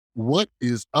What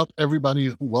is up,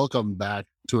 everybody? Welcome back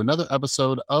to another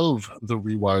episode of the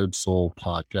Rewired Soul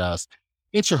podcast.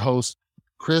 It's your host,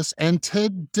 Chris, and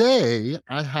today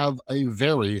I have a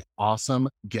very awesome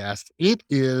guest. It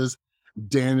is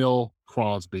Daniel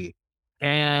Crosby,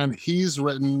 and he's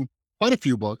written quite a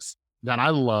few books that I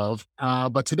love.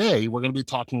 But today we're going to be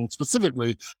talking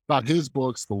specifically about his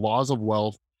books, The Laws of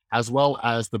Wealth, as well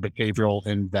as The Behavioral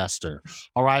Investor.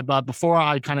 All right. But before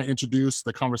I kind of introduce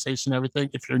the conversation and everything,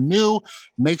 if you're new,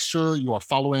 make sure you are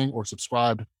following or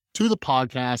subscribed to the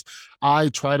podcast. I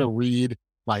try to read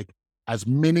like as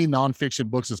many nonfiction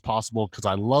books as possible because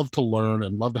I love to learn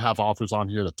and love to have authors on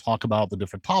here to talk about the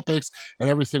different topics and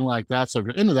everything like that. So if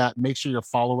you're into that, make sure you're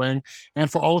following.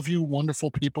 And for all of you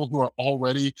wonderful people who are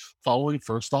already following,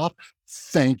 first off,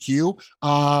 thank you.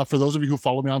 For those of you who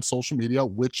follow me on social media,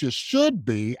 which you should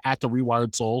be at The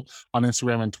Rewired Soul on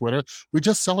Instagram and Twitter, we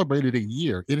just celebrated a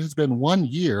year. It has been 1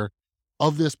 year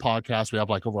of this podcast. We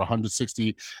have like over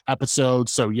 160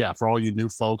 episodes. So yeah, for all you new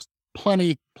folks,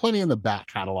 plenty in the back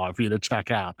catalog for you to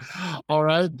check out. All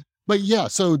right. But yeah,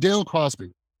 so Dale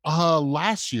Crosby.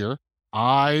 Last year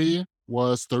I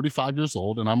was 35 years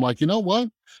old and I'm like, you know what?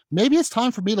 Maybe it's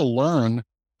time for me to learn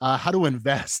how to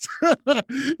invest,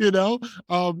 you know?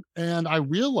 And I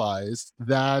realized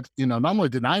that, not only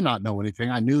did I not know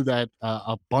anything, I knew that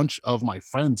a bunch of my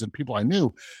friends and people I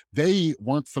knew, they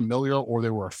weren't familiar or they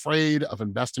were afraid of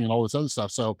investing and all this other stuff.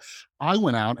 So I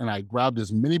went out and I grabbed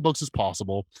as many books as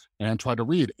possible and tried to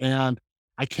read. And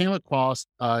I came across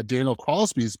Daniel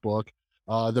Crosby's book,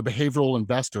 The Behavioral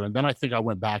Investor. And then I think I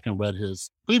went back and read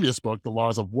his previous book, The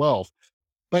Laws of Wealth.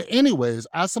 But anyways,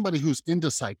 as somebody who's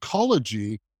into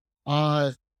psychology,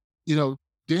 uh, you know,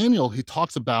 Daniel, he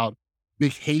talks about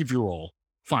behavioral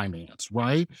finance,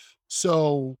 right?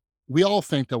 So we all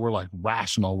think that we're like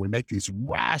rational. We make these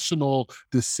rational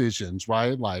decisions,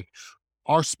 right? Like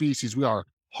our species, we are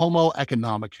Homo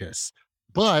economicus.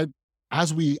 But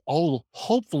as we all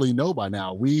hopefully know by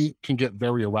now, we can get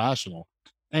very irrational.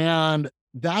 And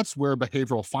that's where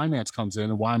behavioral finance comes in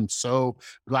and why I'm so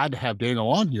glad to have Daniel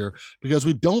on here because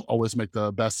we don't always make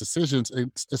the best decisions,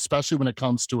 especially when it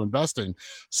comes to investing.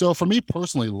 So for me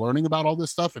personally, learning about all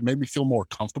this stuff, it made me feel more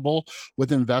comfortable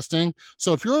with investing.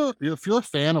 So if you're a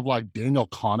fan of like Daniel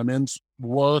Kahneman's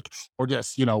work or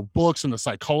just books and the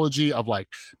psychology of like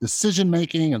decision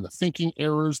making and the thinking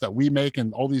errors that we make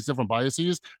and all these different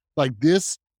biases, like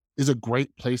this is a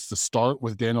great place to start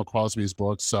with Daniel Crosby's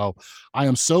book. So I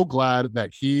am so glad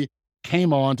that he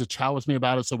came on to chat with me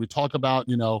about it. So we talk about,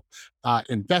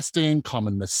 investing,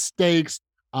 common mistakes,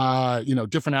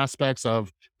 different aspects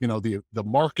of, the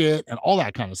market and all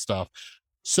that kind of stuff.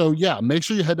 So yeah, make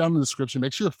sure you head down in the description.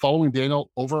 Make sure you're following Daniel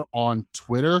over on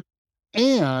Twitter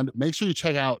and make sure you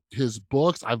check out his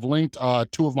books. I've linked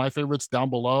two of my favorites down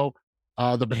below,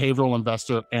 The Behavioral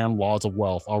Investor and Laws of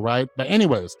Wealth. All right. But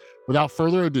anyways, without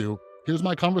further ado, here's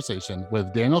my conversation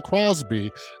with Daniel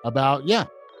Crosby about,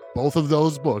 both of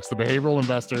those books, The Behavioral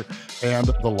Investor and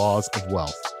The Laws of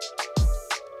Wealth.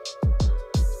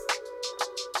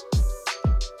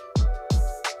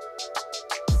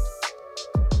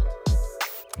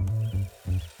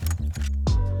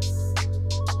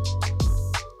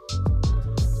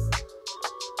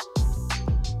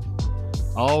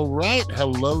 All right.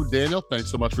 Hello, Daniel.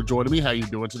 Thanks so much for joining me. How you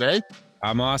doing today?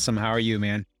 I'm awesome. How are you,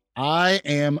 man? I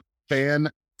am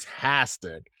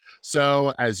fantastic.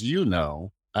 So, as you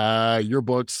know, your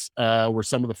books were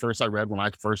some of the first I read when I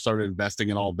first started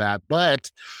investing and all that. But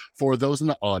for those in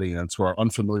the audience who are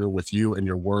unfamiliar with you and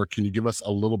your work, can you give us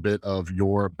a little bit of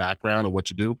your background and what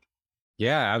you do?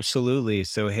 Yeah, absolutely.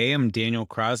 So, hey, I'm Daniel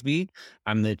Crosby.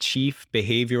 I'm the Chief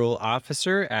Behavioral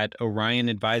Officer at Orion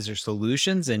Advisor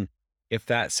Solutions. And if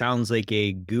that sounds like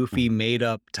a goofy, made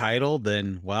up title,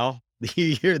 then, well,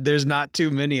 there's not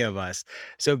too many of us.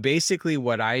 So, basically,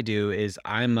 what I do is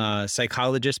I'm a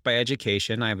psychologist by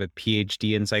education. I have a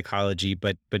PhD in psychology,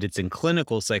 but it's in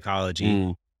clinical psychology.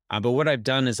 Mm, But what I've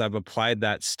done is I've applied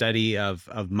that study of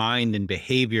mind and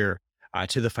behavior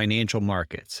to the financial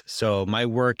markets. So my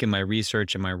work and my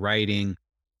research and my writing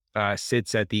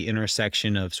sits at the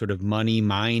intersection of sort of money,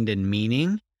 mind, and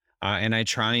meaning. And I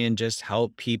try and just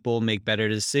help people make better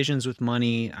decisions with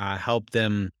money, help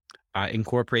them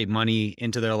incorporate money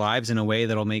into their lives in a way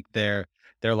that'll make their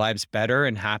lives better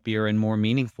and happier and more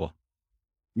meaningful.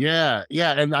 yeah,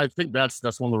 yeah, and I think that's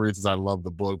one of the reasons I love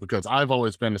the book because I've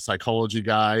always been a psychology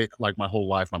guy like my whole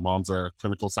life. My mom's a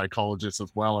clinical psychologist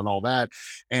as well and all that.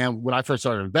 And when I first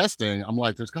started investing, I'm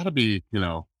like, there's got to be,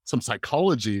 some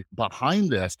psychology behind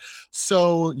this.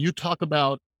 So you talk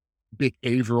about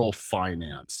behavioral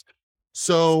finance.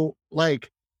 So,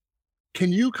 like,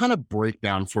 can you kind of break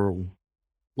down for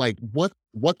like what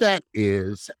that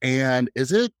is, and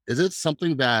is it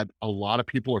something that a lot of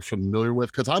people are familiar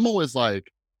with? Because I'm always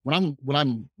like, when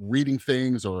I'm reading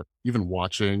things or even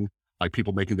watching like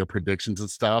people making their predictions and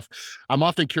stuff, I'm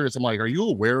often curious. I'm like, are you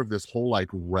aware of this whole like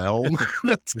realm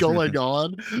that's going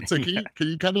on? So can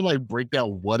you kind of like break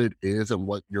down what it is and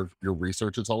what your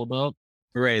research is all about?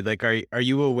 Right, like, are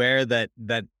you aware that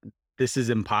this is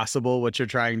impossible, what you're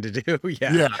trying to do?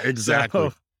 Yeah. Yeah, So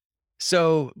exactly.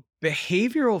 so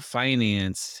behavioral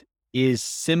finance is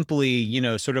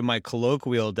simply, sort of my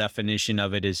colloquial definition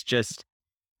of it is just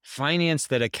finance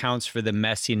that accounts for the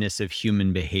messiness of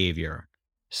human behavior.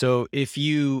 So if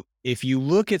you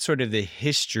look at sort of the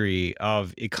history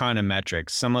of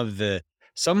econometrics, some of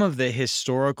the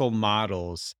historical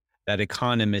models that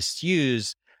economists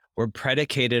use were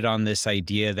predicated on this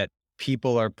idea that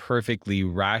people are perfectly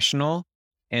rational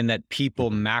and that people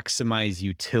Mhm. maximize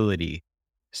utility.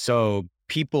 So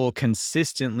people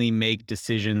consistently make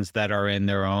decisions that are in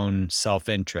their own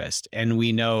self-interest. And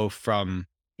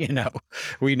you know,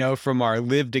 we know from our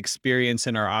lived experience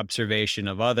and our observation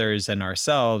of others and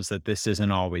ourselves that this isn't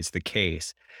always the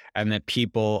case, and that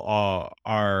people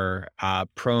are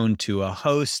prone to a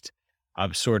host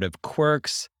of sort of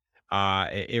quirks,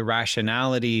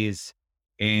 irrationalities,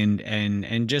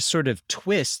 and just sort of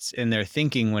twists in their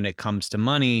thinking when it comes to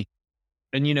money.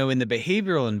 And in the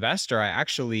behavioral investor, I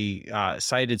actually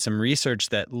cited some research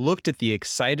that looked at the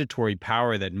excitatory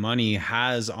power that money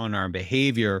has on our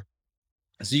behavior.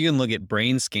 So you can look at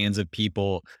brain scans of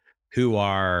people who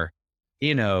are,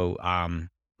 you know, um,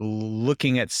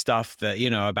 looking at stuff that,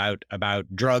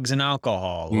 about drugs and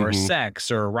alcohol or Mhm.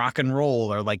 sex or rock and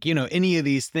roll or like, any of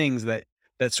these things that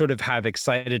sort of have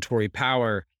excitatory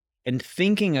power. And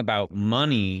thinking about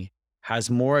money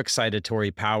has more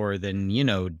excitatory power than,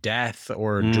 death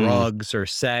or Mm. drugs or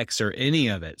sex or any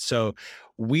of it. So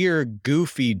we're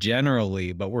goofy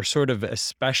generally, but we're sort of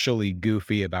especially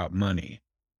goofy about money.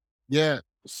 Yeah.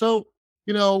 So,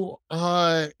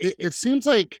 it seems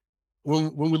like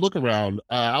when we look around,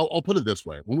 I'll put it this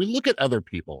way: when we look at other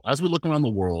people, as we look around the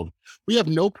world, we have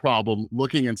no problem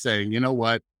looking and saying, you know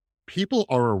what, people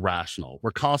are irrational. We're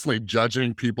constantly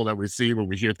judging people that we see when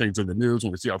we hear things in the news,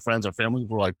 when we see our friends, our family.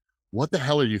 We're like, what the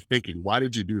hell are you thinking? Why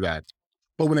did you do that?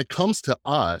 But when it comes to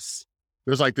us,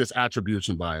 there's like this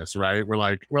attribution bias, right? We're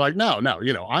like, no,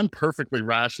 no, I'm perfectly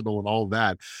rational and all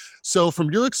that. So from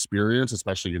your experience,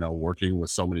 especially, working with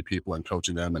so many people and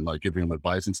coaching them and like giving them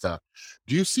advice and stuff,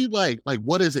 do you see like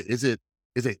what is it? Is it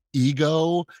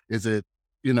ego? Is it,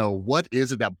 what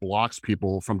is it that blocks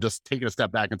people from just taking a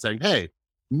step back and saying, hey,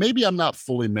 maybe I'm not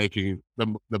fully making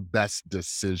the best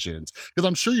decisions? Because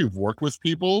I'm sure you've worked with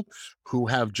people who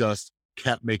have just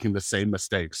kept making the same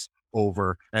mistakes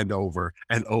over and over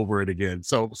and over it again.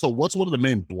 So what's one of the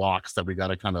main blocks that we got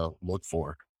to kind of look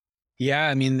for? Yeah,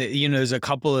 I mean, there's a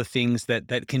couple of things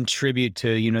that contribute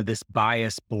to, this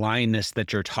bias blindness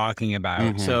that you're talking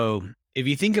about. Hmm. So, if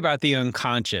you think about the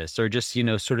unconscious or just,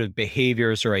 sort of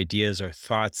behaviors or ideas or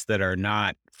thoughts that are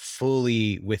not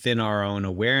fully within our own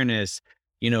awareness,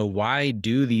 why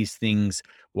do these things?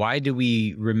 Why do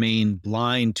we remain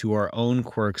blind to our own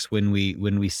quirks when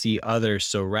we see others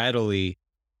so readily?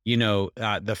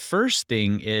 The first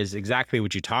thing is exactly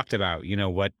what you talked about,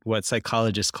 what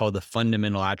psychologists call the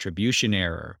fundamental attribution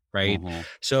error, right? Hmm.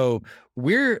 So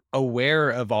we're aware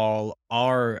of all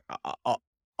our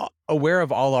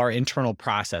internal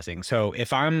processing. So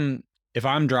if I'm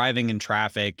driving in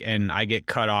traffic and I get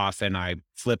cut off and I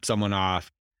flip someone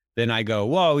off, then I go,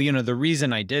 whoa, the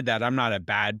reason I did that, I'm not a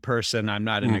bad person, I'm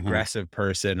not an Hmm. aggressive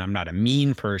person, I'm not a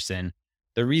mean person.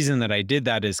 The reason that I did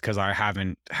that is because I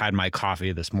haven't had my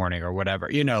coffee this morning or whatever.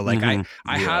 Like I Hmm.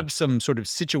 I Yeah. have some sort of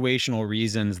situational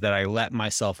reasons that I let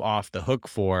myself off the hook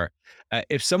for.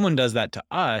 If someone does that to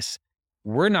us,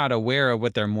 we're not aware of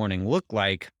what their morning looked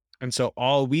like. And so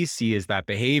all we see is that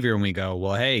behavior and we go,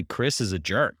 well, hey, Chris is a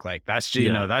jerk. Like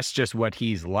Yeah. that's just what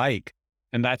he's like.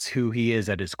 And that's who he is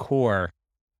at his core.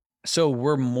 So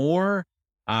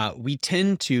we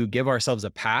tend to give ourselves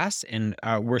a pass, and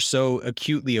we're so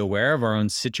acutely aware of our own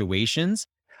situations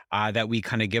that we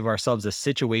kind of give ourselves a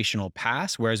situational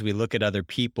pass, whereas we look at other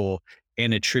people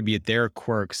and attribute their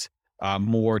quirks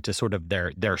more to sort of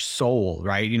their soul,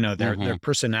 right? Their Hmm.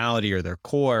 personality or their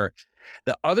core.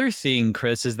 The other thing,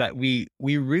 Chris, is that we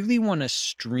really want to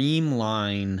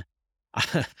streamline.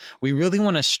 We really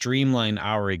want to streamline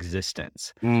our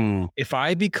existence. Mm. If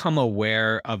I become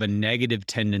aware of a negative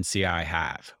tendency I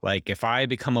have, like if I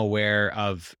become aware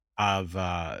of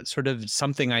sort of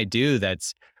something I do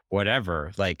that's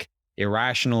whatever, like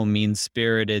irrational,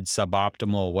 mean-spirited,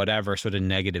 suboptimal, whatever sort of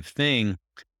negative thing,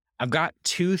 I've got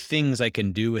two things I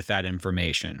can do with that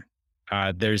information.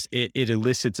 It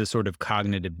elicits a sort of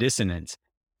cognitive dissonance.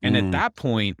 And at Mm, that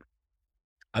point,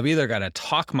 I've either got to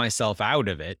talk myself out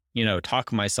of it,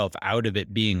 talk myself out of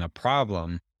it being a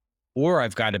problem, or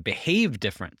I've got to behave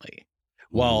differently.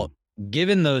 Well, mhm.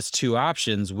 given those two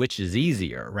options, which is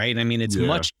easier, right? I mean, it's Yeah,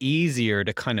 much easier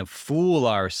to kind of fool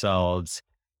ourselves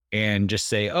and just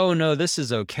say, oh, no, this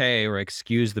is okay, or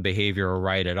excuse the behavior or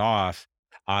write it off,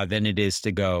 than it is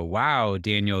to go, wow,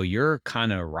 Daniel, you're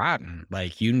kind of rotten.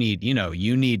 Like you need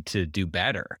to do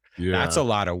better. That's yeah. a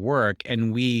lot of work.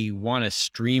 And we want to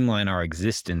streamline our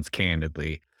existence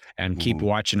candidly and keep Mhm.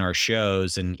 watching our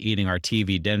shows and eating our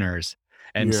TV dinners.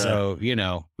 And Yeah.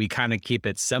 so, we kind of keep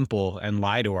it simple and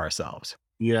lie to ourselves.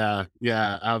 Yeah,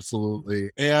 yeah,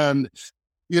 absolutely. And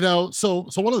so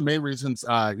one of the main reasons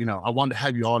I wanted to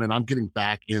have you on and I'm getting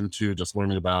back into just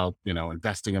learning about,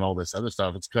 investing and all this other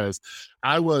stuff, it's because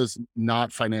I was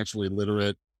not financially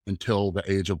literate until the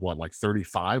age of what, like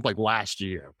 35, like last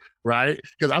year, right?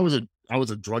 Because I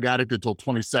was a drug addict until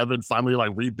 27, finally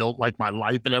like rebuilt like my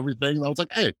life and everything. And I was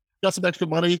like, hey, got some extra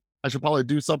money. I should probably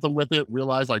do something with it.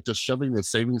 Realize like just shoving the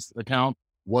savings account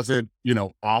wasn't,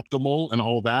 optimal and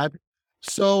all that.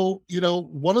 So,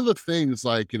 one of the things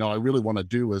like, I really want to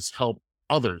do is help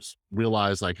others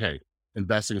realize like, hey,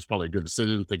 investing is probably a good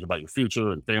decision, think about your future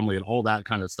and family and all that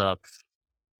kind of stuff.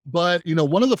 But,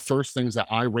 one of the first things that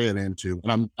I ran into,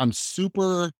 and I'm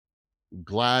super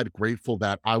glad, grateful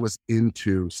that I was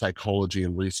into psychology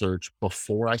and research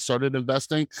before I started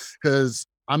investing, because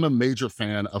I'm a major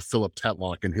fan of Philip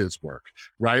Tetlock and his work,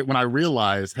 right? When I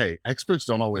realized, hey, experts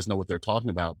don't always know what they're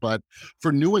talking about, but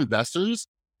for new investors,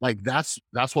 like that's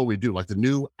what we do. Like the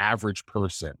new average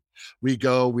person, we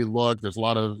go, we look. There's a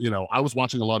lot of, I was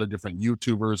watching a lot of different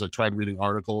YouTubers. I tried reading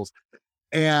articles,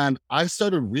 and I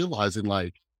started realizing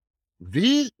like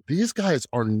these guys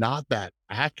are not that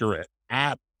accurate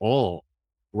at all,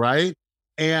 right?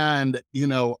 And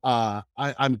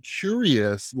I'm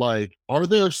curious, like, are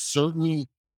there certain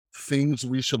things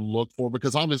we should look for?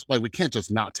 Because obviously, like, we can't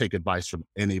just not take advice from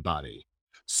anybody.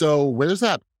 So where's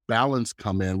that balance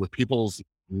come in with people's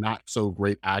not so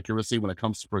great accuracy when it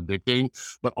comes to predicting,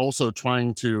 but also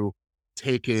trying to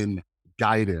take in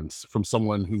guidance from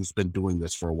someone who's been doing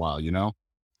this for a while, you know?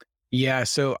 Yeah,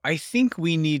 so I think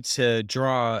we need to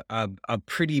draw a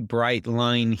pretty bright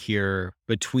line here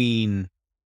between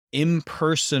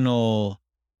impersonal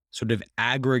sort of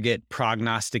aggregate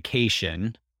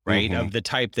prognostication, right? Hmm. Of the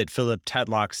type that Philip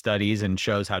Tetlock studies and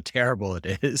shows how terrible it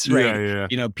is, Yeah, right?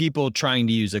 yeah. People trying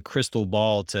to use a crystal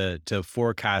ball to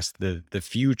forecast the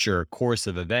future course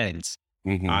of events.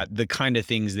 Hmm. The kind of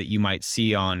things that you might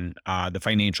see on the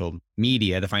financial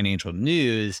media, the financial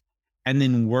news, and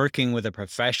then working with a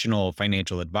professional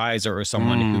financial advisor or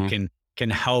someone who Mm. can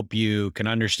help you, can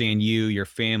understand you, your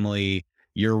family,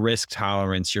 your risk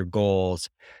tolerance, your goals.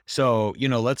 So,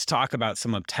 let's talk about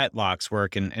some of Tetlock's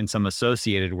work and some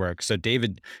associated work. So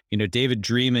David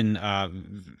Dreaman,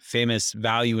 famous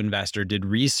value investor, did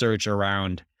research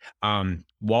around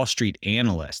Wall Street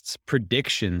analysts'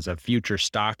 predictions of future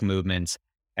stock movements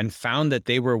and found that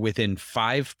they were within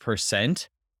 5%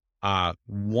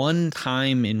 one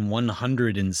time in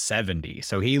 170.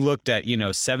 So he looked at,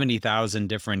 70,000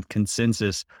 different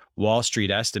consensus Wall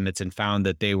Street estimates and found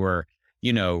that they were,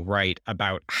 right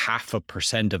about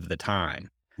 0.5% of the time.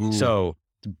 Mm. So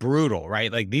it's brutal,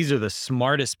 right? Like these are the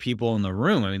smartest people in the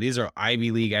room. I mean, these are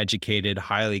Ivy League educated,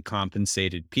 highly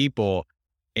compensated people,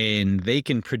 and they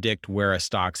can predict where a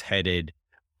stock's headed,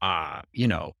 uh, you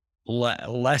know,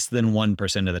 less than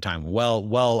 1% of the time,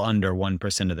 well under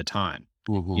 1% of the time.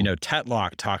 Mhm.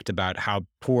 Tetlock talked about how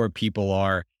poor people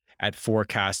are at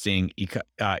forecasting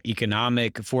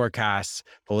economic forecasts,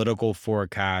 political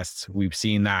forecasts. We've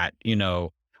seen that,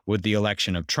 with the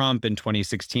election of Trump in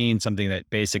 2016, something that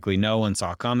basically no one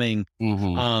saw coming.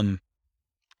 Mhm. Um,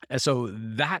 and so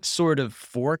that sort of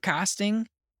forecasting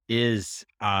is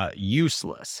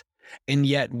useless. And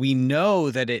yet we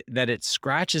know that it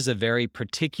scratches a very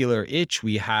particular itch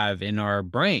we have in our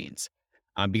brains.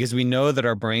 Because we know that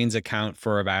our brains account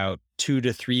for about 2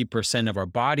 to 3% of our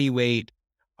body weight,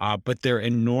 but they're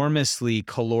enormously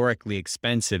calorically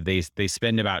expensive. They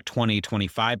spend about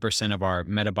 25% of our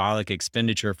metabolic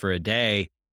expenditure for a day.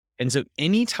 And so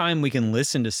anytime we can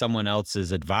listen to someone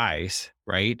else's advice,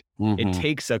 right? It Mhm.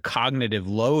 takes a cognitive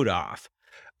load off.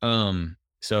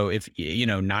 So if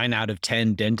 9 out of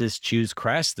 10 dentists choose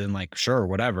Crest, then like sure,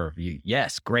 whatever.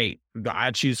 Yes, great.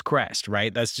 I choose Crest,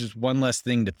 right? That's just one less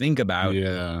thing to think about.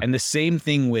 Yeah. And the same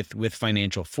thing with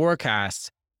financial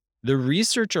forecasts. the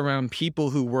research around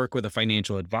people who work with a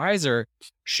financial advisor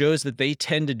shows that they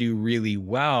tend to do really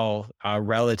well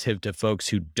relative to folks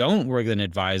who don't work with an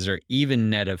advisor, even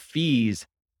net of fees,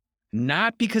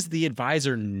 not because the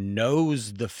advisor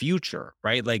knows the future,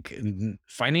 right? Like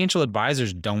financial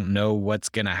advisors don't know what's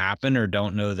going to happen or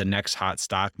don't know the next hot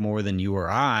stock more than you or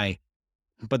I,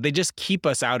 but they just keep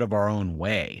us out of our own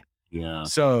way. Yeah.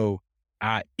 So,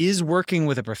 is working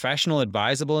with a professional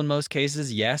advisable in most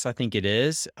cases? Yes, I think it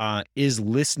is. Is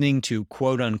listening to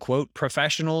quote unquote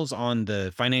professionals on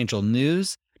the financial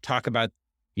news talk about,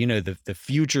 the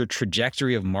future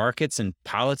trajectory of markets and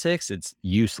politics? It's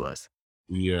useless.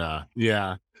 Yeah,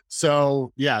 yeah.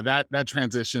 So yeah, that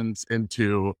transitions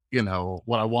into,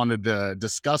 what I wanted to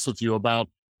discuss with you about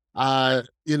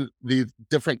in the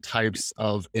different types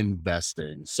of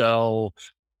investing. So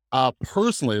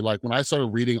personally, like when I started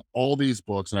reading all these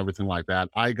books and everything like that,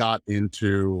 I got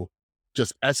into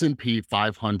just S&P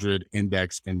 500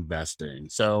 index investing.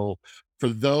 So for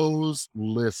those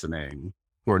listening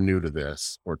who are new to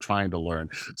this or trying to learn,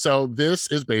 so this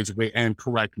is basically, and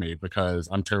correct me because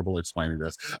I'm terrible at explaining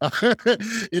this.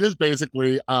 It is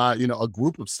basically, a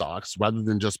group of stocks rather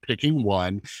than just picking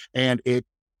one, and it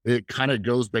kind of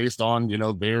goes based on,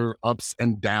 their ups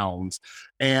and downs.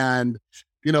 And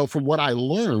from what I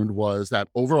learned was that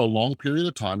over a long period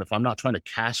of time, if I'm not trying to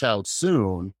cash out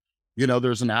soon,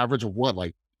 there's an average of what,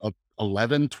 like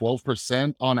 11,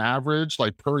 12% on average,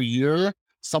 like per year,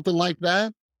 something like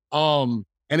that.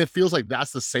 And it feels like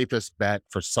that's the safest bet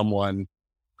for someone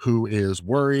who is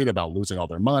worried about losing all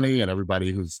their money, and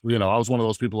everybody who's, I was one of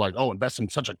those people like, oh, investing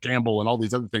is such a gamble and all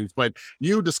these other things. But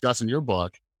you discuss in your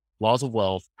book, Laws of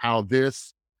Wealth, how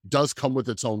this does come with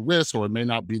its own risk, or it may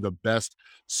not be the best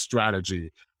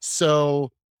strategy. So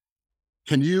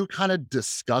can you kind of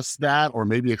discuss that, or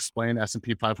maybe explain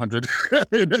S&P 500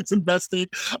 index investing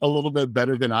a little bit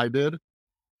better than I did?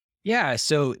 Yeah.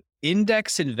 So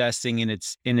index investing in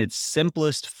its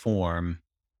simplest form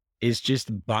is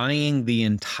just buying the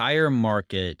entire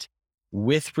market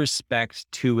with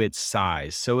respect to its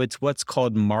size. So it's what's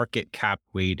called market cap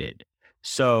weighted.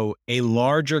 So a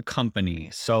larger company,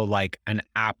 so like an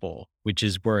Apple, which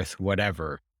is worth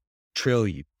whatever,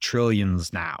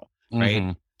 trillions now, right?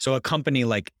 Mhm, So a company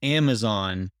like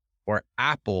Amazon or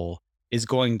Apple is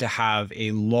going to have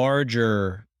a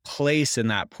larger place in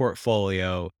that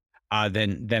portfolio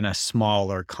than a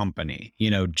smaller company.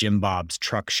 Jim Bob's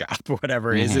truck shop,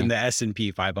 whatever is in mhm, the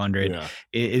S&P 500 yeah,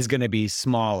 is going to be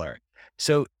smaller.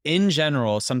 So in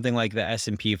general, something like the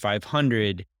S&P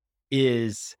 500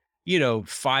 is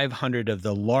 500 of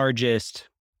the largest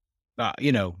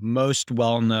most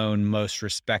well-known, most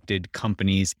respected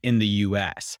companies in the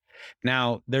US.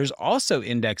 Now, there's also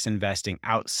index investing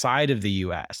outside of the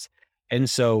US. And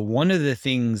so one of the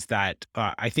things that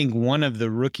I think one of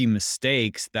the rookie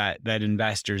mistakes that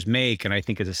investors make, and I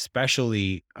think is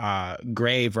especially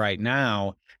grave right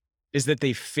now, is that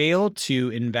they fail to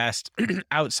invest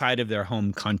outside of their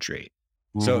home country.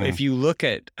 So mhm, if you look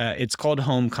at, it's called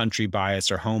home country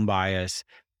bias or home bias.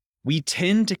 We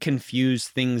tend to confuse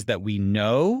things that we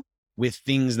know with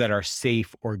things that are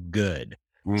safe or good.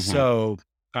 mhm, So,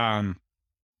 um,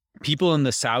 people in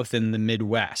the South and the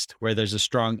Midwest, where there's a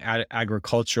strong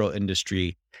agricultural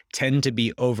industry, tend to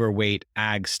be overweight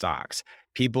ag stocks.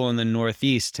 People in the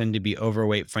Northeast tend to be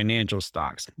overweight financial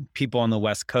stocks. People on the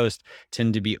West Coast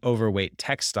tend to be overweight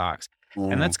tech stocks.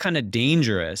 And mhm, that's kind of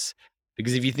dangerous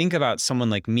because if you think about someone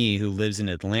like me who lives in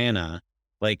Atlanta,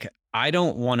 like I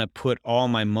don't want to put all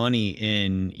my money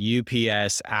in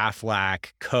UPS,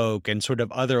 Aflac, Coke, and sort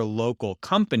of other local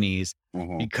companies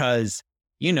mhm, because,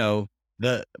 you know,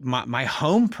 my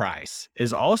home price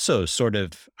is also sort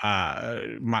of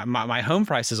my home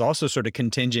price is also sort of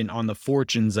contingent on the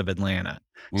fortunes of Atlanta.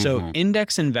 So mhm,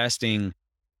 index investing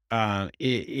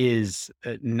is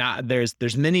not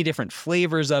there's many different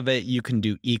flavors of it. You can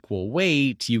do equal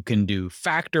weight, you can do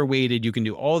factor weighted, you can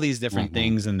do all these different mhm,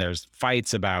 things, and there's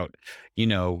fights about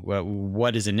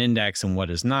what is an index and what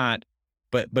is not.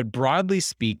 But broadly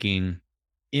speaking,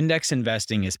 index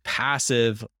investing is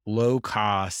passive, low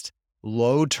cost,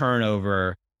 low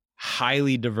turnover,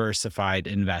 highly diversified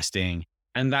investing,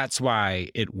 and that's why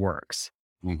it works.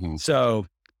 mhm. So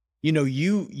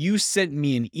you sent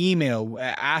me an email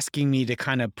asking me to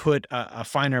kind of put a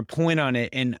finer point on it,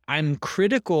 and I'm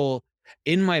critical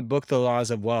in my book, The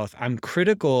Laws of Wealth. I'm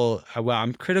critical.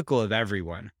 I'm critical of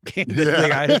everyone.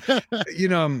 Candidly, Yeah.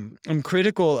 I'm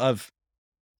critical of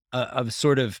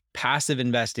sort of passive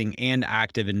investing and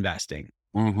active investing.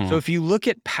 So Mhm, if you look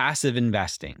at passive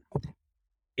investing,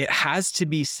 it has to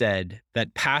be said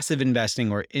that passive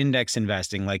investing or index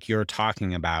investing, like you're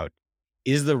talking about,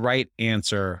 is the right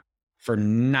answer for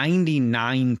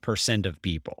 99% of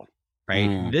people, right?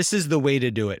 Mm, This is the way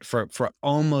to do it for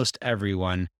almost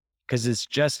everyone, because it's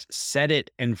just set it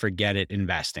and forget it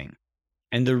investing.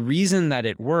 And the reason that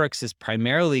it works is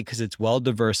primarily because it's well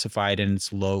diversified and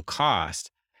it's low cost.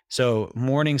 So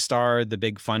Morningstar, the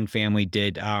big fund family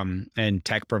did, and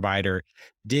tech provider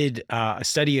did a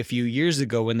study a few years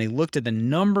ago when they looked at the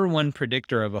number one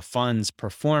predictor of a fund's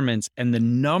performance, and the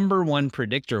number one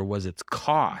predictor was its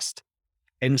cost.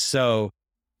 And so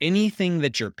anything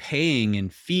that you're paying in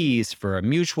fees for a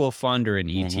mutual fund or an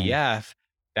hmm. ETF,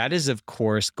 that is, of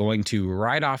course, going to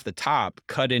right off the top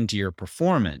cut into your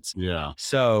performance. Yeah.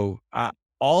 So,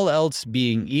 all else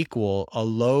being equal, a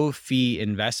low fee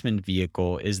investment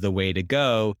vehicle is the way to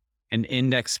go. And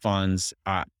index funds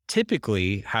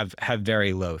typically have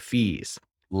very low fees.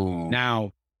 Mm,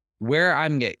 Now, where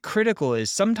I'm get critical is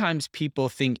sometimes people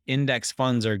think index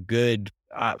funds are good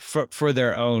for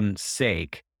their own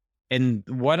sake. And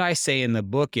what I say in the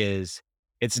book is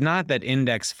it's not that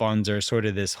index funds are sort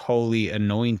of this holy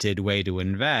anointed way to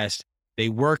invest. They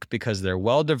work because they're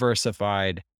well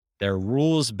diversified, they're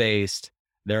rules based,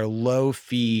 they're low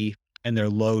fee, and they're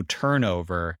low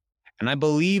turnover. And I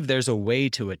believe there's a way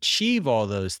to achieve all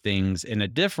those things in a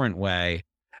different way.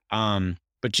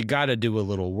 But you got to do a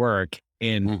little work.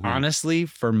 And hmm. honestly,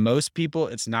 for most people,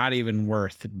 it's not even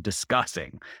worth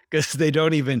discussing because they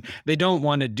don't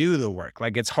want to do the work.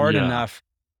 Like it's hard Yeah. enough.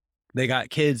 They got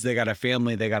kids, they got a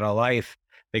family, they got a life,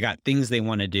 they got things they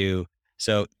want to do.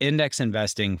 So index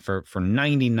investing for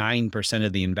 99%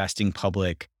 of the investing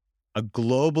public, a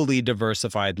globally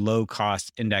diversified, low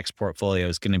cost index portfolio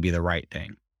is going to be the right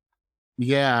thing.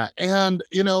 Yeah, and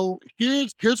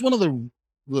here's one of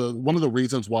the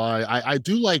reasons why I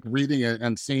do like reading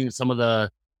and seeing some of the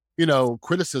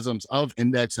criticisms of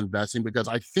index investing, because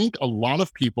I think a lot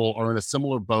of people are in a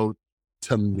similar boat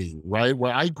to me, right?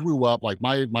 Where I grew up, like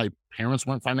my parents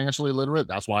weren't financially literate.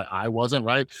 That's why I wasn't,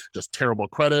 right? Just terrible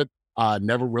credit.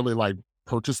 Never really like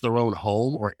purchased their own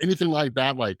home or anything like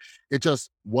that. Like it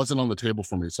just wasn't on the table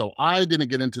for me. So I didn't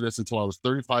get into this until I was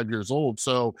 35 years old.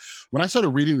 So when I started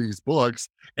reading these books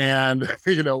and,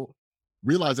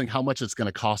 realizing how much it's going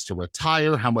to cost to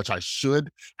retire, how much I should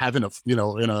have in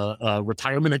a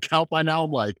retirement account by now,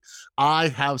 I'm like, I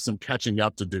have some catching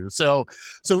up to do. So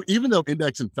even though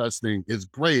index investing is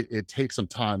great, it takes some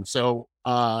time. So,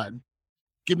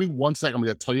 give me one second. I'm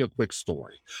going to tell you a quick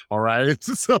story. All right.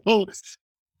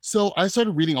 So I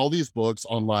started reading all these books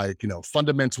on like,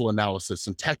 fundamental analysis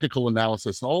and technical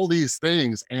analysis and all these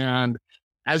things. And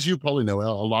as you probably know,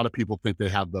 a lot of people think they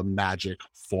have the magic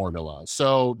formula.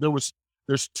 So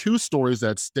there's two stories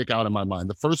that stick out in my mind.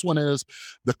 The first one is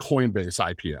the Coinbase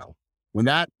IPO. When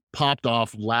that popped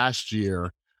off last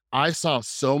year, I saw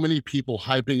so many people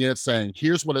hyping it, saying,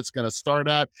 here's what it's going to start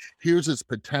at. Here's its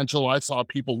potential. I saw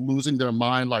people losing their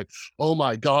mind, like, oh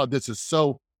my God, this is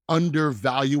so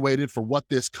undervaluated for what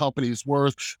this company's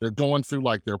worth. They're going through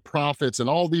like their profits and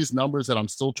all these numbers that I'm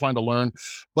still trying to learn.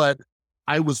 But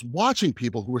I was watching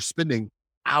people who were spending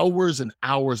hours and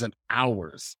hours and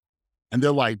hours. And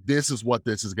they're like, this is what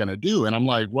this is going to do. And I'm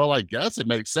like, well, I guess it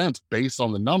makes sense based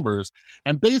on the numbers.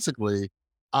 And basically,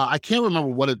 I can't remember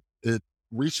what it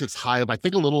reached its high of, I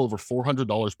think a little over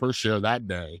 $400 per share that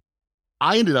day.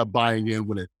 I ended up buying in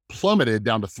when it plummeted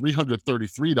down to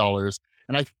 $333.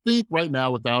 And I think right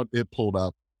now, without it pulled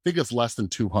up, I think it's less than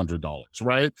 $200,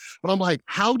 right? But I'm like,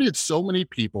 how did so many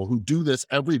people who do this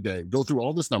every day, go through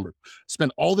all this number,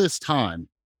 spend all this time,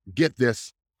 get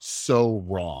this so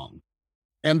wrong?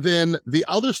 And then the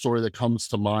other story that comes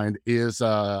to mind is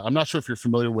I'm not sure if you're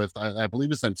familiar with, I believe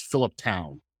his name's Philip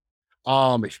Town.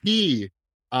 He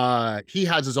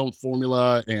has his own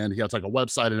formula and he has like a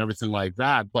website and everything like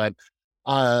that. But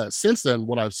since then,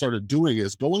 what I've started doing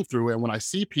is going through, and when I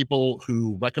see people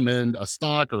who recommend a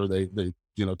stock or they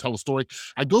tell a story,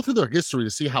 I go through their history to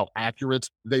see how accurate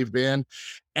they've been.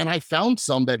 And I found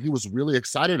some that he was really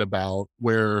excited about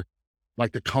where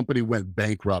like the company went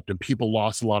bankrupt and people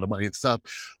lost a lot of money and stuff.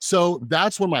 So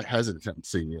that's where my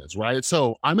hesitancy is, right?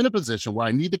 So I'm in a position where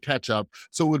I need to catch up.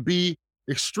 So it would be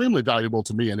extremely valuable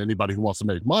to me and anybody who wants to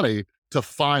make money to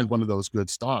find one of those good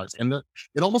stocks. And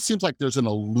it almost seems like there's an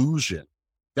illusion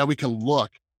that we can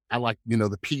look at, like,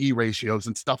 the PE ratios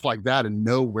and stuff like that and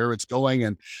know where it's going.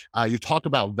 And you talk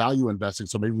about value investing.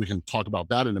 So maybe we can talk about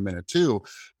that in a minute too.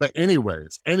 But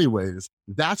anyways,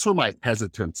 that's where my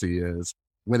hesitancy is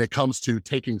when it comes to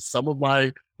taking some of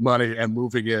my money and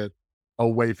moving it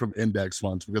away from index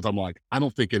funds, because I'm like, I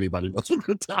don't think anybody knows what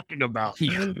we're talking about.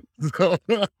 Yeah. So,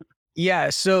 Yeah,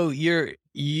 so the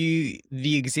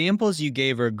examples you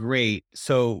gave are great.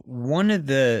 So one of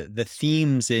the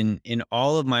themes in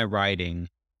all of my writing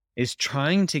is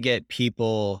trying to get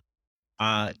people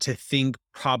to think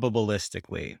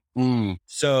probabilistically. Mm,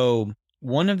 So,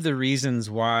 one of the reasons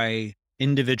why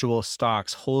individual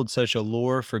stocks hold such a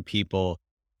lure for people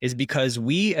is because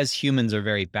we as humans are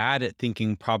very bad at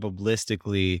thinking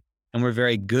probabilistically, and we're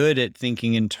very good at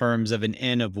thinking in terms of an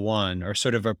N of one or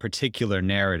sort of a particular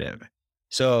narrative.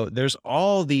 So, there's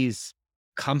all these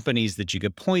companies that you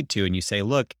could point to, and you say,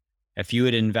 look, if you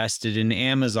had invested in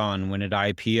Amazon when it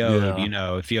IPO'd,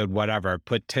 yeah. if you had whatever,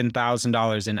 put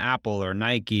 $10,000 in Apple or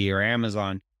Nike or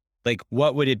Amazon, like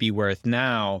what would it be worth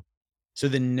now? So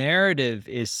the narrative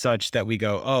is such that we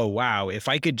go, oh, wow, if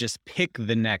I could just pick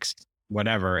the next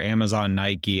whatever, Amazon,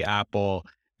 Nike, Apple,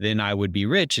 then I would be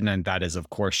rich. And then that is, of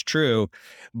course, true.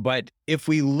 But if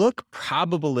we look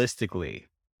probabilistically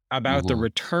about the Mhm.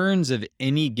 returns of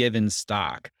any given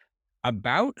stock,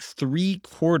 about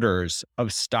three-quarters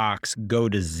of stocks go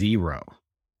to zero.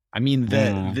 I mean,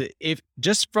 Mm. the if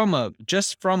just from a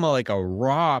like a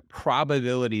raw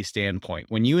probability standpoint,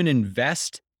 when you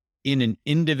invest in an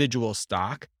individual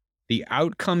stock, the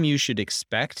outcome you should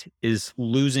expect is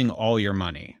losing all your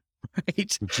money,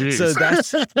 right? So Jeez.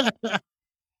 that's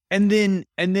and then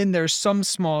there's some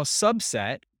small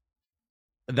subset,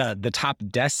 the top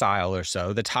decile or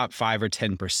so, the top 5 or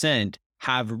 10%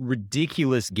 have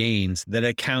ridiculous gains that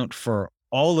account for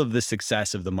all of the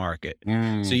success of the market. So,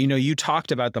 Mm, you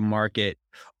talked about the market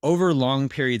over long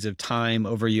periods of time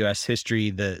over US history,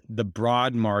 the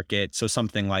broad market, so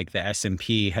something like the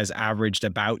S&P has averaged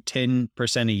about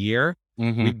 10% a year.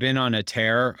 mhm. We've been on a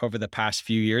tear over the past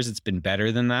few years. It's been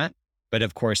better than that. But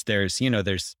of course there's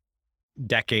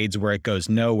decades where it goes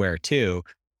nowhere too.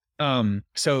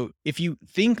 So if you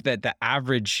think that the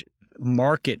average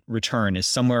market return is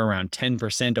somewhere around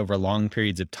 10% over long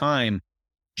periods of time,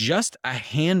 just a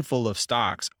handful of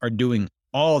stocks are doing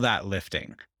all that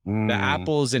lifting. The Mm,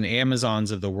 Apples and Amazons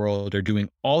of the world are doing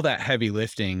all that heavy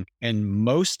lifting, and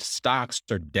most stocks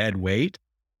are dead weight.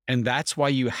 And that's why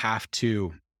you have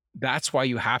to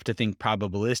think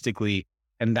probabilistically,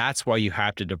 and that's why you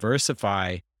have to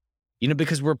diversify,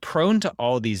 because we're prone to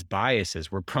all these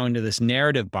biases. We're prone to this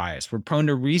narrative bias. We're prone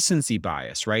to recency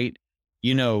bias, right?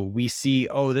 We see,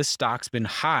 oh, this stock's been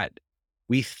hot.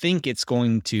 We think it's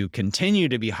going to continue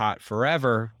to be hot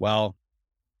forever. Well,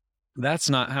 that's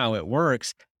not how it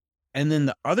works. And then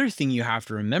the other thing you have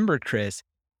to remember, Chris,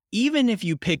 even if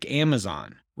you pick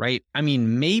Amazon, right? I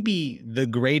mean, maybe the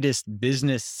greatest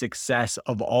business success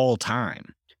of all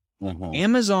time. mhm.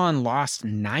 Amazon lost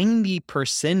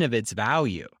 90% of its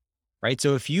value, right?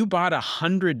 So if you bought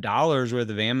 $100 worth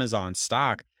of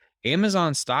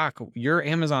your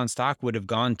Amazon stock would have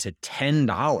gone to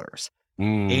 $10.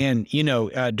 Mm,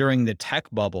 And, during the tech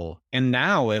bubble, and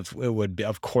now if it would,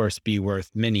 of course, be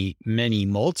worth many, many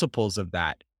multiples of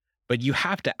that. But you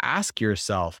have to ask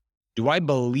yourself, do I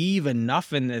believe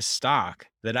enough in this stock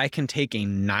that I can take a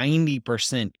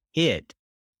 90% hit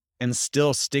and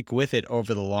still stick with it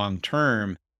over the long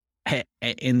term?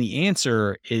 And the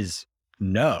answer is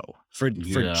no. For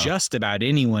yeah. just about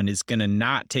anyone is going to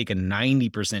not take a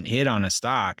 90% hit on a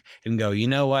stock and go, you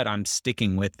know what, I'm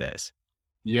sticking with this.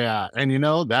 Yeah, and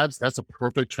that's a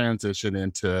perfect transition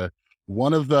into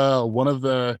one of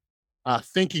the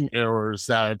thinking errors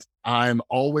that I'm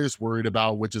always worried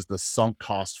about, which is the sunk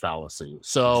cost fallacy.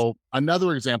 So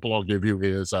another example I'll give you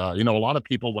is, a lot of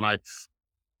people when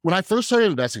I first started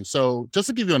investing. So just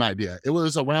to give you an idea, it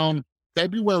was around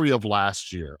February of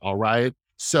last year. All right.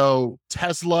 So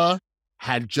Tesla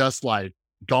had just like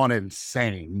gone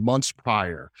insane months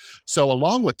prior. So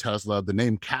along with Tesla, the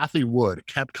name Kathy Wood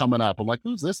kept coming up. I'm like,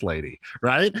 who's this lady?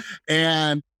 Right.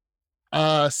 And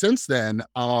since then,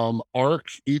 ARK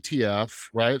ETF,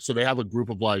 right? So they have a group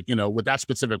of like, with that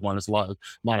specific one, it's a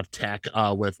lot of tech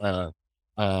with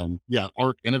yeah,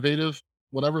 ARK Innovative,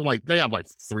 whatever. Like they have like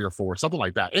three or four, something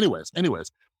like that. Anyways,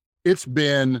 it's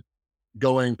been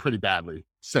going pretty badly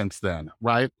since then,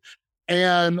 right?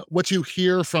 And what you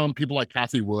hear from people like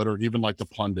Kathy Wood or even like the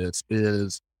pundits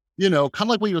is, kind of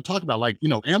like what you were talking about, like,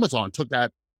 Amazon took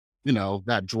that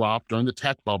drop during the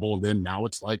tech bubble, and then now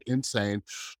it's like insane.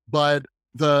 But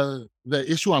the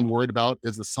issue I'm worried about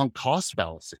is the sunk cost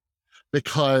fallacy,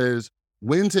 because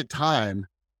when's it time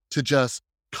to just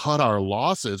cut our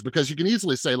losses? Because you can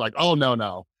easily say, like, oh no,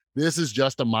 no, this is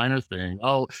just a minor thing.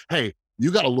 Oh, hey,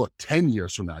 you got to look 10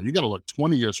 years from now. You got to look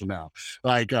 20 years from now.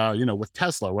 Like, with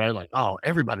Tesla, right? Like, oh,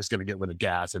 everybody's going to get rid of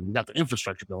gas and we got the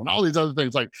infrastructure bill and all these other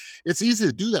things. Like, it's easy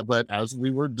to do that. But as we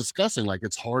were discussing, like,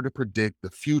 it's hard to predict the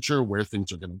future, where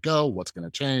things are going to go, what's going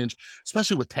to change,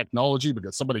 especially with technology,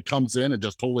 because somebody comes in and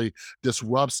just totally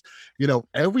disrupts,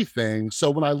 everything. So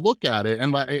when I look at it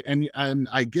and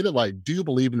I get it, like, do you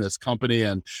believe in this company?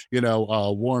 And,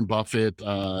 Warren Buffett,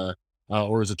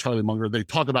 or is it Charlie Munger? They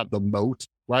talk about the moat,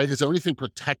 right? Is there anything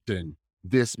protecting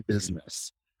this Mhm.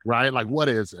 business, right? Like, what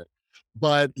is it?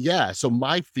 But yeah, so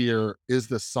my fear is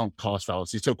the sunk cost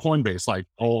fallacy. So Coinbase, like,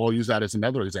 I'll use that as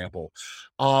another example.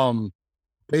 Um,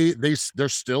 they're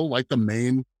still like the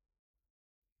main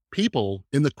people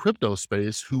in the crypto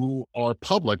space who are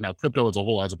public. Now, crypto as a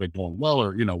whole hasn't been going well,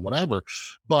 or, whatever.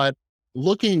 But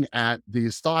looking at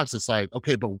these stocks, it's like,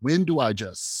 okay, but when do I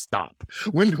just stop?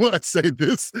 When do I say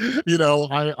this?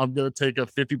 I'm going to take a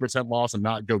 50% loss and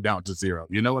not go down to zero.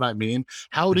 You know what I mean?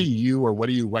 How do Mhm. you, or what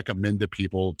do you recommend to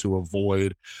people to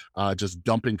avoid just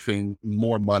dumping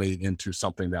more money into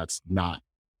something that's not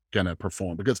going to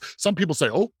perform? Because some people say,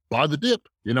 oh, buy the dip.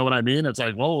 You know what I mean? It's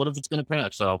like, well, what if it's going to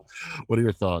crash? So what are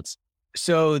your thoughts?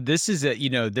 So this is,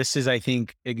 I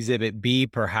think, exhibit B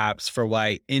perhaps for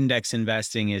why index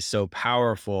investing is so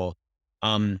powerful.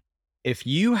 Um, if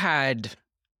you had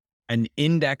an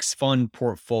index fund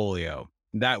portfolio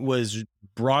that was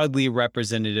broadly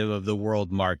representative of the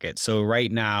world market. So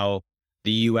right now,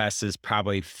 the US is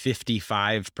probably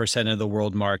 55% of the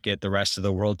world market, the rest of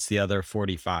the world's the other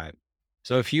 45.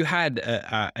 So if you had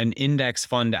an index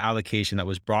fund allocation that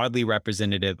was broadly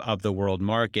representative of the world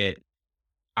market,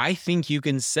 I think you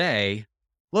can say,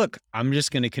 look, I'm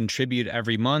just going to contribute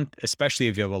every month, especially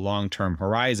if you have a long term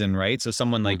horizon, right? So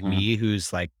someone like Hmm. me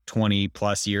who's like 20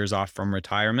 plus years off from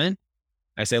retirement,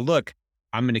 I say, look,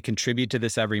 I'm going to contribute to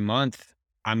this every month.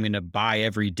 I'm going to buy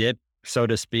every dip, so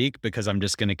to speak, because I'm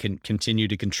just going to continue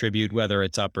to contribute, whether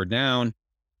it's up or down.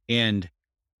 And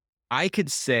I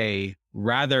could say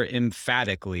rather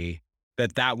emphatically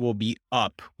that that will be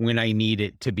up when I need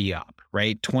it to be up,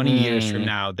 right? 20 years from Mm,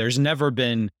 now, there's never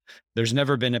been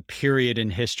a period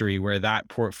in history where that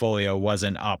portfolio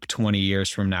wasn't up 20 years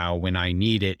from now when I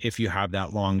need it if you have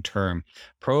that long-term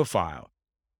profile.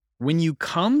 When you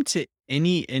come to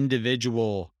any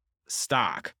individual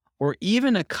stock or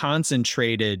even a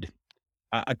concentrated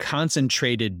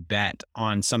bet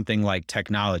on something like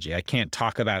technology. I can't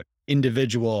talk about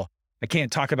individual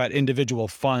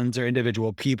funds or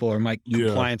individual people or my yeah.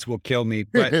 compliance will kill me.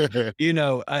 But,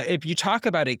 if you talk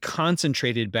about a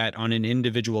concentrated bet on an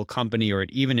individual company or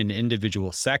even an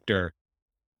individual sector,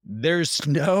 there's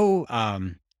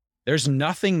there's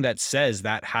nothing that says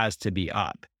that has to be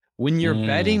up. When you're Mm,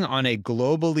 betting on a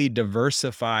globally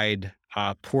diversified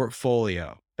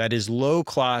portfolio that is low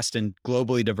cost and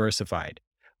globally diversified,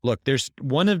 look, there's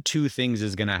one of two things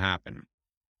is going to happen.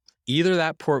 Either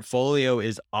that portfolio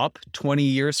is up 20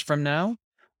 years from now,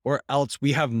 or else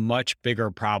we have much bigger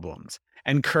problems.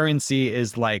 And currency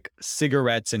is like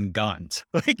cigarettes and guns.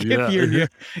 Like if yeah.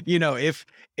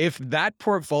 if that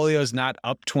portfolio is not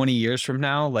up 20 years from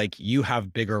now, like you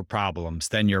have bigger problems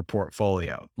than your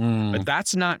portfolio. But Mm,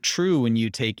 that's not true when you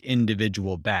take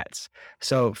individual bets.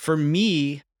 So for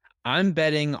me, I'm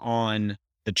betting on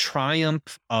the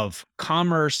triumph of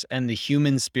commerce and the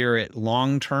human spirit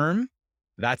long term.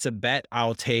 That's a bet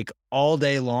I'll take all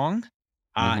day long.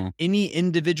 mhm, Any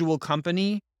individual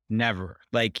company, never.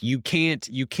 Like you can't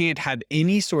have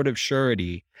any sort of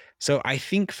surety. So I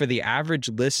think for the average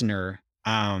listener,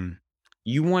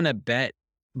 you want to bet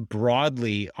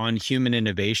broadly on human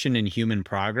innovation and human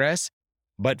progress.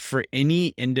 But for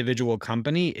any individual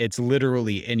company, it's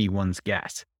literally anyone's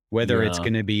guess whether it's yeah.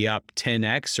 going to be up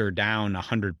 10x or down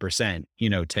 100%,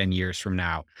 10 years from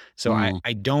now. So Mm,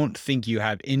 I don't think you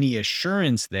have any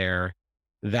assurance there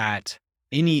that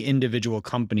any individual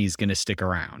company is going to stick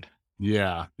around.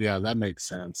 yeah, yeah, that makes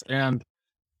sense. And,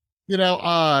 you know,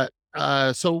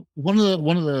 uh, so one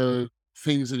of the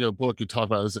things in your book you talk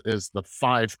about is the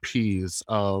 5 Ps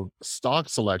of stock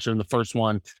selection. The first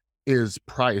one is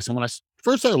price. And when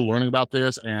first started learning about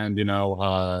this and,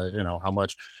 how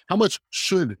much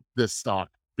should this stock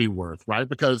be worth, right?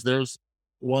 Because there's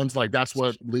ones like that's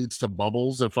what leads to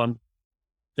bubbles, if I'm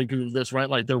thinking of this right,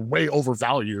 like they're way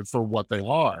overvalued for what they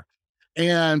are.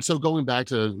 And so going back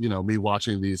to, me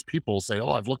watching these people say, oh,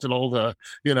 I've looked at all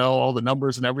the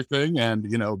numbers and everything, and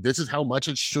this is how much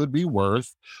it should be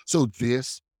worth. So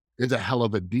this is a hell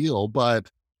of a deal.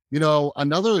 But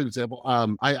another example,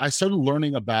 I started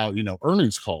learning about,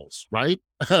 earnings calls, right?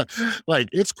 Like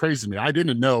it's crazy to me. I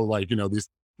didn't know, like, these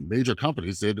major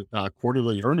companies did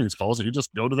quarterly earnings calls, and you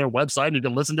just go to their website and you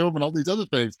can listen to them and all these other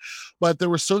things. But there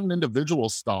were certain individual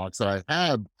stocks that I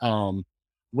had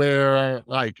where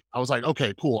like I was like,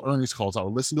 okay, cool, earnings calls. I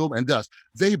would listen to them, and just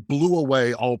they blew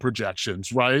away all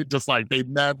projections, right? Just like they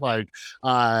met like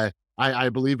I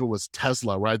believe it was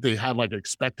Tesla, right? They had like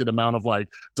expected amount of like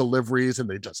deliveries, and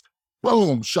they just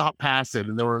boom shot past it.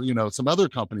 And there were some other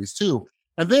companies too.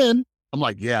 And then I'm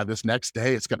like, yeah, this next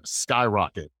day it's going to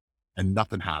skyrocket, and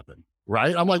nothing happened.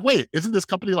 Right? I'm like, wait, isn't this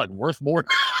company like worth more?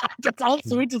 That's all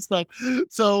sorts of stuff.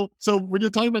 So when you're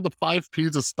talking about the 5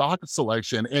 P's of stock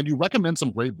selection, and you recommend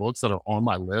some great books that are on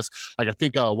my list, like I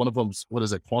think one of them's what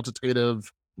is it, Quantitative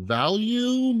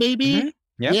Value, maybe? Hmm.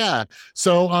 Yep. Yeah.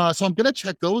 So I'm gonna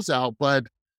check those out, but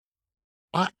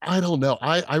I don't know.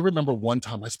 I remember one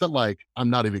time I spent like, I'm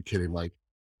not even kidding, like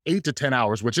 8 to 10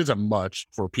 hours, which isn't much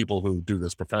for people who do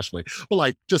this professionally, but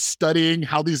like just studying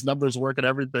how these numbers work and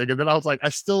everything. And then I was like, I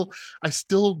still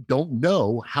don't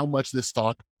know how much this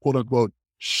stock, quote unquote,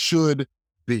 should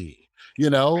be,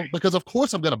 because of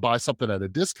course I'm going to buy something at a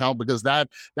discount, because that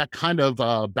kind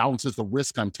of balances the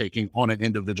risk I'm taking on an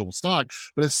individual stock.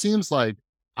 But it seems like,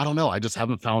 I don't know, I just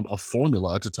haven't found a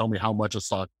formula to tell me how much a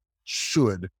stock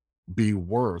should be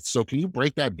worth. So can you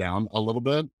break that down a little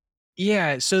bit?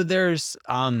 Yeah. So there's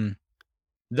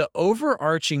the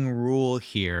overarching rule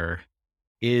here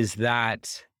is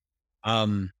that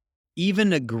um,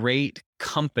 even a great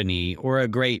company or a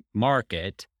great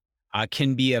market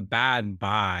can be a bad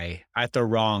buy at the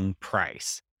wrong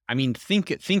price. I mean,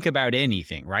 think about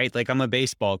anything, right? Like I'm a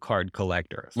baseball card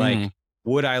collector. Like, Mhm.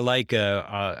 would I like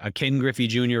a Ken Griffey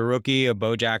Jr. rookie, a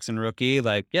Bo Jackson rookie?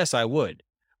 Like, yes, I would.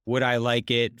 Would I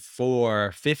like it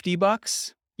for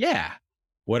 $50? Yeah.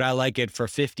 Would I like it for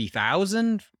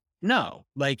 50,000? No.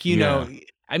 Like, Yeah.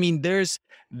 I mean, there's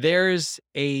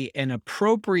an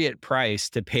appropriate price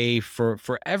to pay for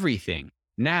everything.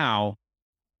 Now,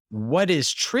 what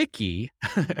is tricky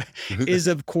is,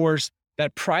 of course,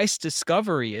 that price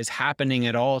discovery is happening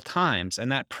at all times.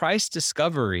 And that price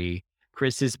discovery,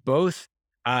 Chris, is both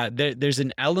there's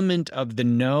an element of the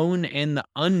known and the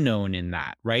unknown in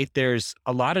that, right? There's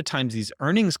a lot of times these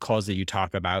earnings calls that you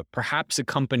talk about, perhaps a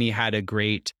company had a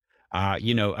great,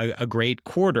 a great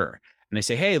quarter. And they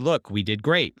say, "Hey, look, we did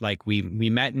great. Like we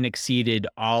met and exceeded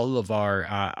all of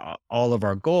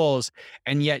our goals."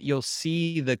 And yet you'll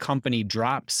see the company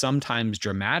drop sometimes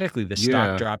dramatically, the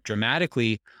stock Yeah. drop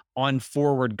dramatically on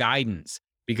forward guidance,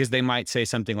 because they might say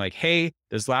something like, "Hey,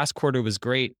 this last quarter was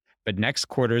great, but next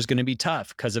quarter is going to be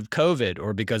tough because of COVID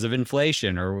or because of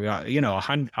inflation or,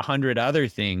 a hundred other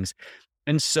things."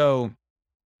 And so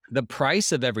the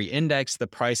price of every index, the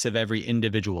price of every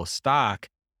individual stock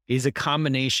is a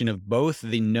combination of both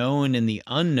the known and the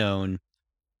unknown.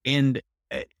 And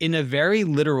in a very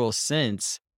literal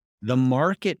sense, the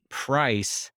market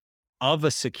price of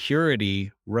a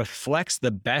security reflects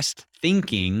the best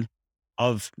thinking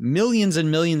of millions and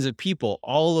millions of people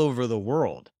all over the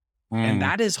world. And Mm.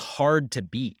 that is hard to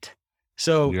beat.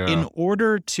 So Yeah. in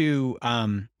order to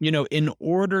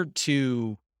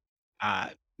uh,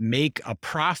 make a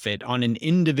profit on an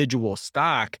individual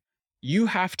stock, you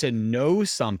have to know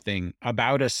something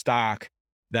about a stock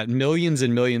that millions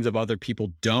and millions of other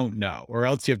people don't know, or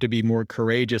else you have to be more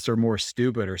courageous or more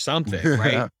stupid or something,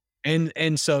 right?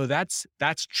 And so that's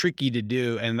tricky to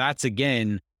do, and that's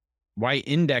again why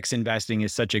index investing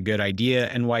is such a good idea,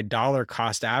 and why dollar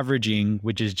cost averaging,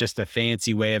 which is just a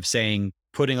fancy way of saying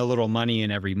putting a little money in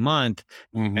every month,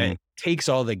 Mhm. takes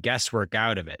all the guesswork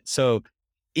out of it. So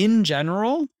in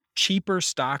general, cheaper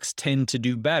stocks tend to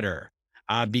do better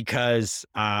because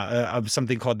of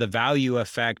something called the value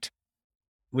effect,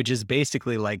 which is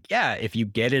basically like, yeah, if you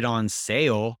get it on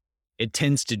sale, it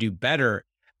tends to do better.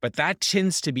 But that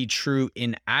tends to be true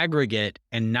in aggregate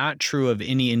and not true of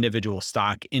any individual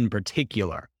stock in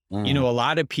particular. Mm. A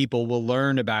lot of people will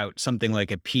learn about something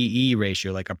like a PE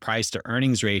ratio, like a price to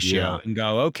earnings ratio, Yeah. and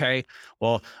go, okay,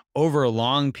 well, over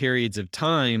long periods of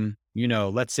time,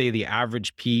 let's say the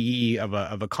average PE of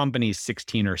a company is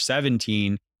 16 or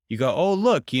 17. You go, oh,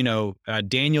 look,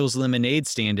 Daniel's lemonade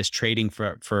stand is trading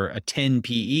for a 10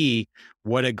 PE.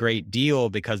 What a great deal,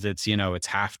 because it's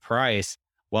half price.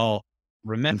 Well,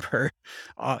 remember,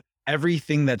 uh,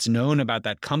 everything that's known about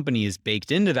that company is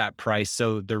baked into that price.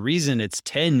 So the reason it's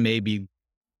 10 may be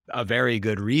a very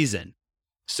good reason.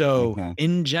 So Mhm.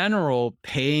 in general,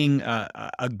 paying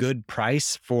a good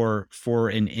price for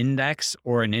an index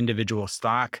or an individual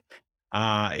stock,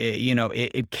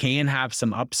 it can have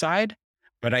some upside.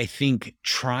 But I think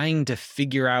trying to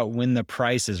figure out when the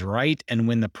price is right and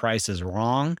when the price is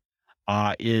wrong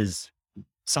is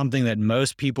something that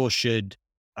most people should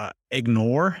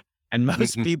ignore, and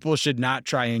most Mhm. people should not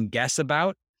try and guess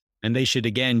about. And they should,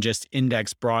 again, just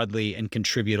index broadly and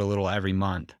contribute a little every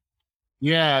month.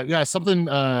 Yeah, yeah, something,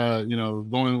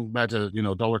 going back to,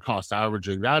 dollar cost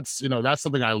averaging, that's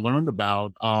something I learned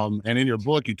about, and in your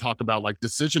book, you talk about, like,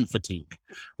 decision fatigue,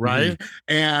 Mhm. right?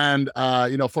 And,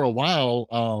 for a while,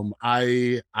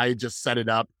 I just set it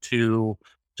up to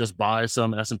just buy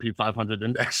some S&P 500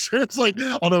 index. It's like,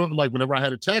 although, like, whenever I had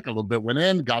to check, a little bit went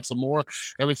in, got some more,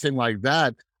 everything like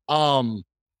that. Um,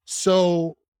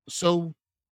 so so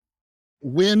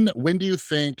when do you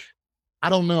think, I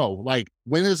don't know, like,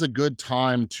 when is a good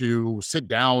time to sit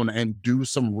down and do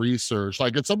some research?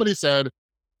 Like, if somebody said,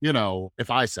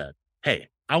 if I said, "Hey,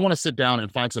 I wanna sit down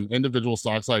and find some individual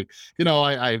stocks," like,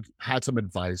 I've had some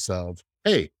advice of,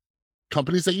 "Hey,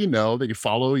 companies that that you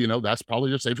follow, that's probably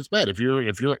your safest bet. If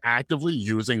you're actively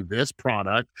using this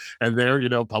product and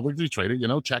they're, publicly traded,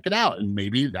 check it out." And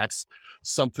maybe that's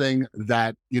something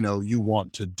that, you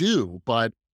want to do.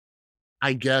 But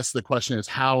I guess the question is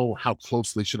how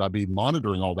closely should I be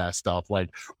monitoring all that stuff, like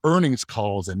earnings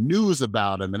calls and news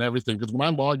about them and everything? Because when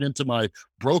I log into my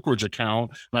brokerage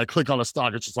account and I click on a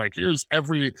stock, it's just like, here's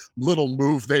every little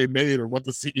move they made or what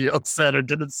the CEO said or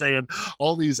didn't say and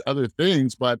all these other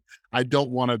things. But I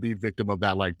don't want to be victim of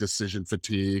that, like, decision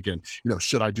fatigue and,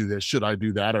 should I do this? Should I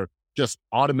do that? Or just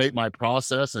automate my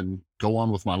process and go on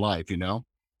with my life?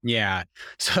 Yeah.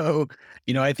 So,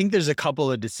 I think there's a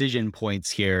couple of decision points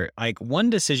here. Like,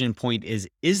 one decision point is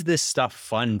this stuff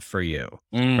fun for you?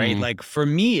 Right? Mm. Like, for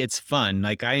me, it's fun.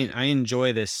 Like, I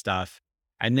enjoy this stuff.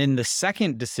 And then the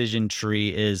second decision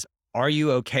tree is, are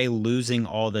you okay losing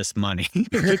all this money?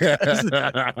 Because,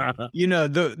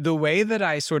 the way that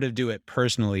I sort of do it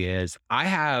personally is I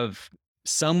have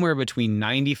somewhere between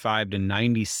 95 to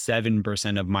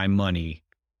 97% of my money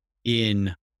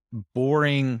in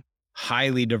boring,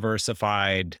 highly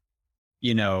diversified,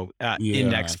 index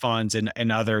Yeah. funds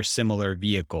and other similar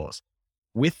vehicles.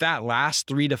 With that last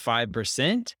 3 to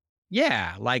 5%,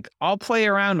 yeah, like, I'll play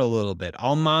around a little bit.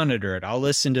 I'll monitor it. I'll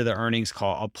listen to the earnings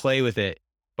call. I'll play with it.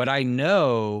 But I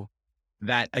know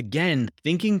that, again,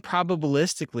 thinking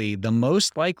probabilistically, the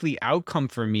most likely outcome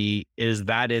for me is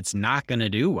that it's not going to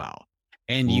do well.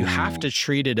 And you have Mm. to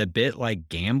treat it a bit like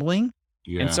gambling.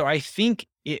 And Yeah. so I think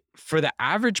for the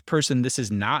average person, this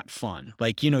is not fun.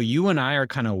 Like, you and I are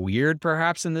kind of weird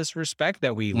perhaps in this respect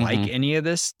that we like Mhm. any of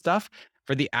this stuff.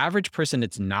 For the average person,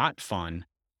 it's not fun.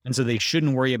 And so they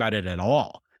shouldn't worry about it at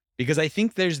all. Because I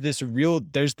think there's this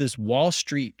Wall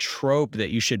Street trope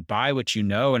that you should buy what you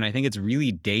know. And I think it's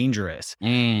really dangerous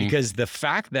Mm. because the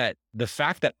fact that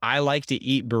I like to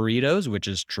eat burritos, which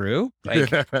is true,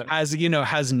 like,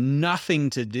 has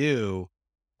nothing to do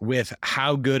with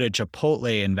how good a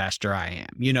Chipotle investor I am.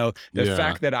 The Yeah.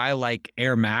 fact that I like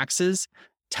Air Maxes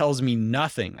tells me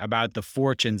nothing about the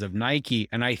fortunes of Nike.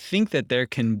 And I think that there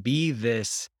can be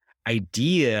this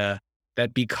idea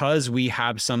that because we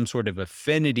have some sort of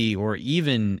affinity or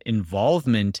even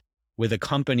involvement with a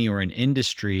company or an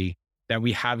industry, that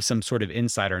we have some sort of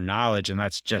insider knowledge. And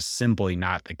that's just simply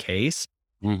not the case.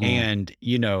 Mhm. And,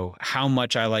 how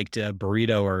much I liked a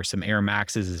burrito or some Air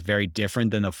Maxes is very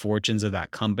different than the fortunes of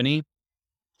that company.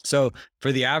 So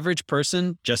for the average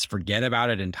person, just forget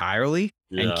about it entirely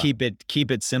and Yeah.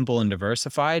 keep it simple and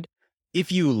diversified.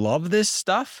 If you love this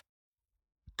stuff,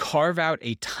 carve out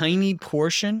a tiny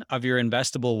portion of your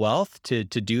investable wealth to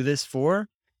do this for,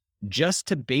 just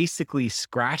to basically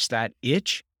scratch that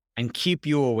itch and keep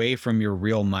you away from your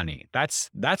real money. That's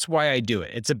why I do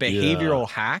it. It's a Yeah. behavioral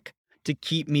hack to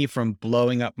keep me from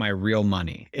blowing up my real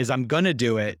money. Is I'm going to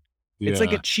do it. It's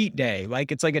like a Yeah. cheat day.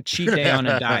 Like, it's like a cheat day on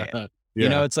a diet.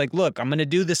 Yeah. It's like, look, I'm going to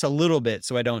do this a little bit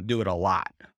so I don't do it a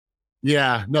lot.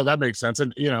 Yeah. No, that makes sense.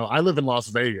 And, I live in Las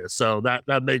Vegas, so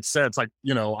that makes sense. Like,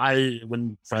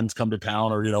 when friends come to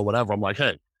town or, whatever, I'm like,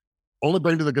 "Hey, only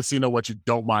bring to the casino what you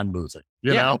don't mind losing,"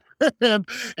 you Yeah. know?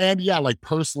 And yeah, like,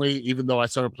 personally, even though I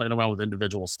started playing around with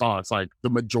individual stocks, like, the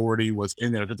majority was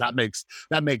in there because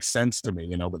that makes sense to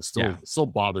me, but it Yeah. still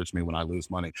bothers me when I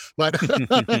lose money. But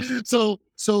so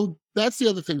that's the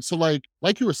other thing. So,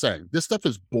 like you were saying, this stuff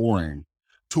is boring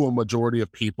to a majority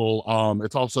of people.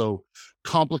 It's also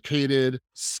complicated,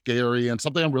 scary, and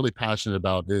something I'm really passionate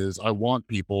about is I want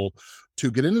people to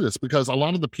get into this because a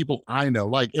lot of the people I know,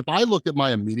 like, if I look at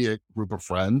my immediate group of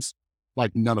friends,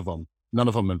 like, none of them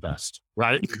invest,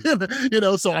 right?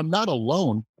 So I'm not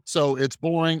alone. So it's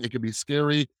boring. It can be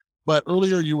scary. But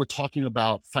earlier you were talking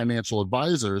about financial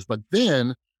advisors, but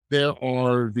then there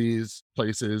are these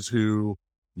places who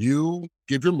you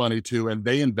give your money to and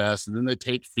they invest and then they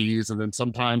take fees and then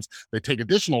sometimes they take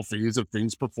additional fees if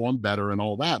things perform better and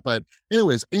all that. But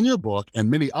anyways, in your book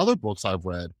and many other books I've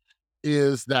read,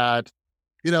 is that,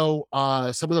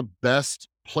 some of the best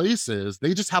places,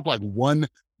 they just have like one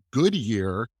good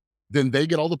year, then they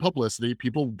get all the publicity.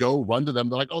 People go run to them.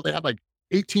 They're like, oh, they had like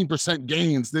 18%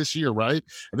 gains this year, right?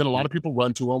 And then a lot Mm. of people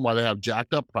run to them while they have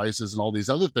jacked up prices and all these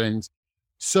other things.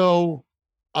 So,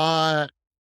 uh,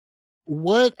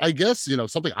 what I guess,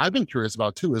 something I've been curious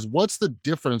about too is what's the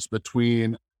difference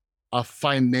between a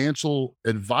financial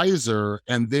advisor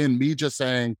and then me just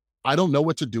saying, I don't know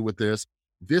what to do with this.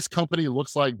 This company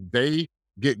looks like they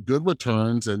get good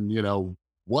returns and,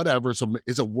 whatever. So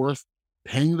is it worth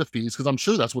paying the fees? Because I'm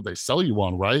sure that's what they sell you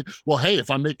on, right? Well, hey, if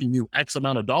I'm making you X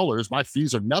amount of dollars, my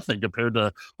fees are nothing compared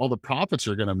to all the profits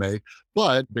you're going to make.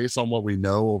 But based on what we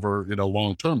know over,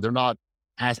 long term, they're not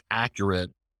as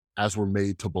accurate as we're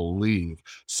made to believe.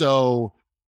 So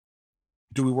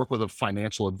do we work with a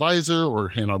financial advisor or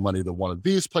hand our money to one of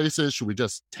these places? Should we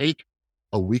just take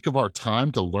a week of our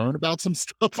time to learn about some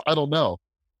stuff? I don't know.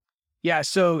 Yeah,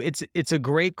 so it's a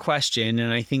great question,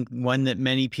 and I think one that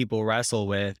many people wrestle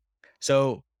with.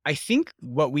 So I think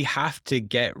what we have to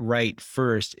get right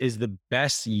first is the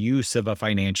best use of a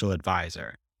financial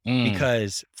advisor. Mm,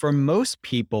 Because for most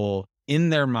people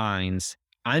in their minds,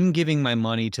 I'm giving my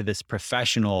money to this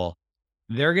professional.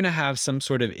 They're going to have some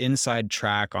sort of inside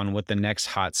track on what the next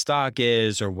hot stock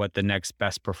is or what the next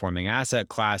best performing asset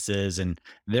class is. And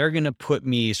they're going to put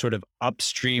me sort of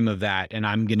upstream of that. And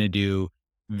I'm going to do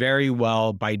very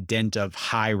well by dint of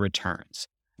high returns.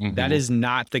 That hmm. is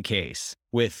not the case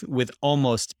with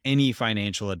almost any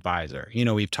financial advisor.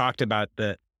 We've talked about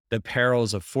the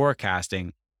perils of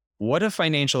forecasting. What a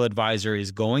financial advisor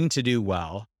is going to do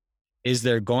well is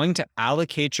they're going to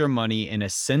allocate your money in a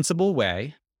sensible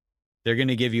way. They're going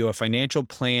to give you a financial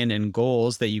plan and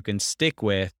goals that you can stick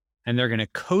with, and they're going to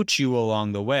coach you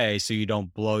along the way so you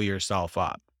don't blow yourself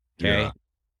up. Yeah.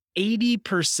 Okay.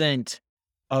 80%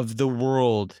 of the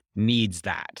world needs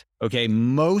that. Okay.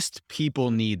 Most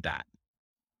people need that.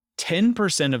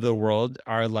 10% of the world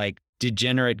are like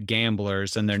degenerate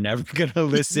gamblers and they're never going to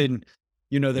listen.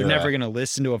 They're Yeah. never going to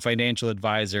listen to a financial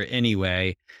advisor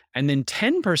anyway. And then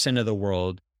 10% of the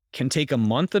world can take a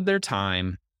month of their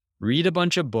time, read a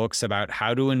bunch of books about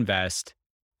how to invest,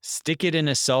 stick it in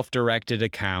a self directed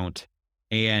account,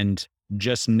 and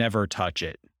just never touch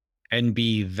it and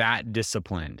be that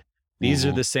disciplined. These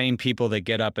are Hmm. the same people that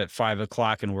get up at 5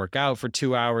 o'clock and work out for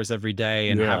 2 hours every day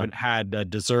and Yeah. haven't had a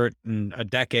dessert in a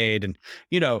decade. And,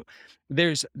 you know,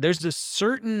 there's a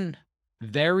certain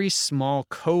very small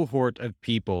cohort of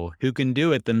people who can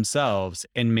do it themselves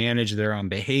and manage their own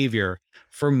behavior.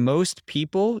 For most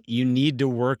people, you need to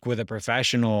work with a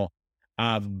professional,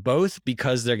 both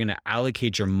because they're going to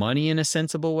allocate your money in a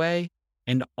sensible way,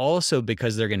 and also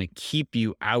because they're going to keep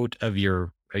you out of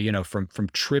your, from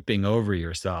tripping over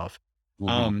yourself.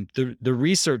 Hmm. The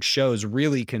research shows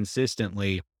really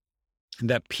consistently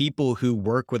that people who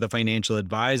work with a financial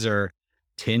advisor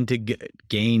tend to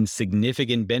gain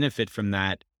significant benefit from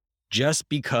that, just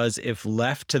because if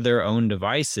left to their own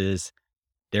devices,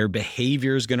 their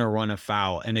behavior is going to run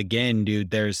afoul. And again,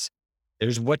 dude, there's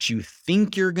what you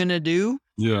think you're going to do.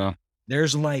 Yeah.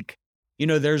 There's like,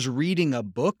 there's reading a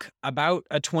book about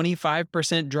a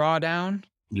 25% drawdown.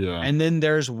 Yeah. And then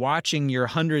there's watching your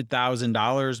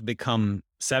 $100,000 become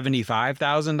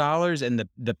 $75,000 and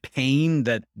the pain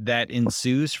that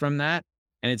ensues from that.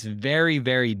 And it's very,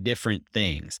 very different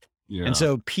things. And Yeah.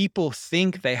 so people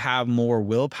think they have more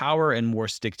willpower and more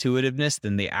stick to itiveness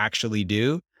than they actually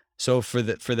do. So for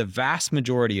the vast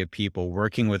majority of people,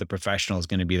 working with a professional is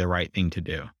going to be the right thing to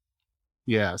do.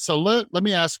 Yeah. So let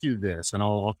me ask you this, and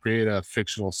I'll create a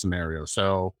fictional scenario.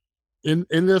 So in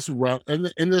this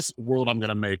in this world I'm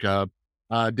gonna make up,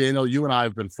 Daniel, you and I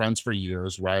have been friends for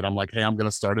years, right? I'm like, hey, I'm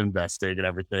gonna start investing and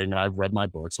everything, and I've read my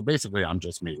book. So basically I'm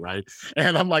just me, right?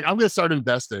 And I'm like, I'm gonna start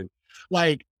investing.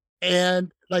 Like,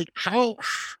 and like how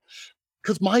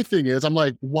because my thing is, I'm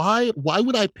like, why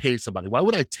would I pay somebody? Why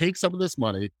would I take some of this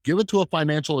money, give it to a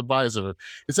financial advisor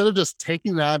instead of just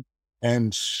taking that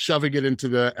and shoving it into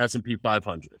the S&P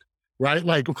 500? Right?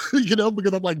 Like,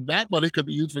 because I'm like, that money could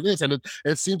be used for this. And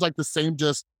it seems like the same,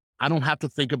 just I don't have to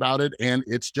think about it. And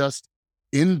it's just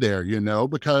in there,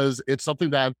 because it's something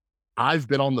that I've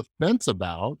been on the fence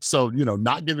about. So,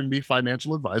 not giving me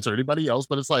financial advice or anybody else,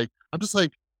 but it's like, I'm just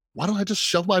like, why don't I just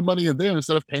shove my money in there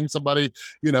instead of paying somebody,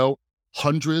 you know,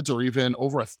 hundreds or even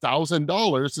over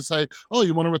 $1,000 to say, oh,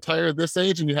 you want to retire at this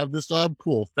age and you have this job?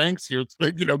 Cool. Thanks. Here,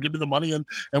 give me the money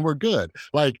and we're good.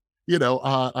 Like,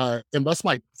 unless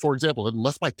for example,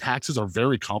 unless my taxes are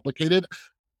very complicated,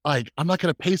 like I'm not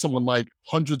going to pay someone like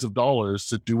hundreds of dollars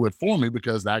to do it for me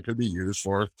because that could be used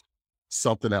for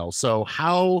something else. So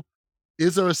how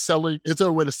is there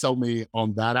a way to sell me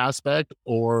on that aspect,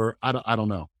 or I don't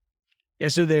know. Yeah,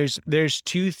 so there's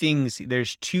two things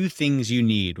you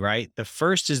need, right? The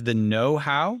first is the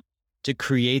know-how to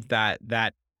create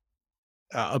that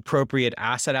appropriate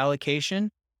asset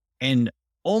allocation, and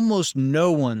almost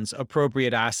no one's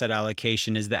appropriate asset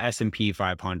allocation is the S&P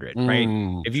 500, right?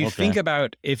 Okay. If you think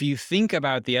about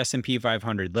the S&P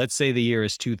 500, let's say the year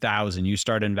is 2000, you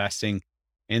start investing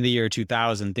in the year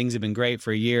 2000, things have been great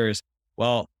for years.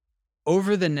 Well,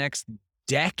 over the next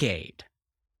decade,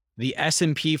 the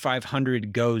S&P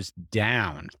 500 goes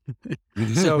down.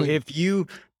 So if you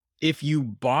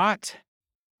bought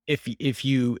if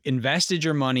you invested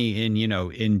your money in,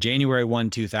 in January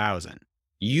 2000,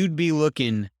 you'd be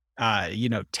looking,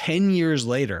 10 years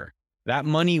later, that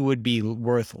money would be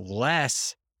worth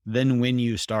less than when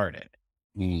you started.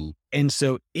 Mm. And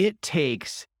so it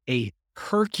takes a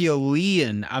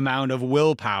Herculean amount of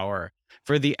willpower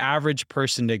for the average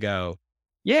person to go,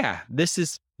 yeah, this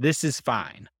is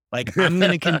fine. Like I'm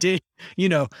going to continue, you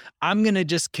know, I'm going to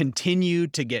just continue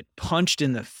to get punched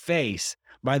in the face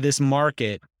by this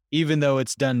market, even though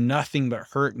it's done nothing but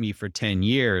hurt me for 10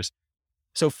 years.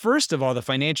 So first of all, the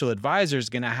financial advisor is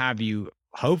going to have you,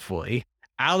 hopefully,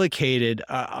 allocated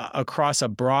across a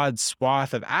broad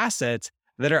swath of assets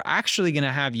that are actually going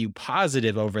to have you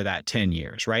positive over that 10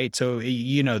 years, right? So,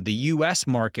 the US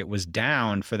market was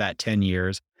down for that 10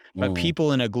 years, but Mm.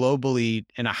 people in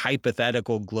a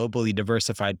hypothetical, globally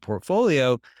diversified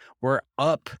portfolio were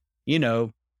up, you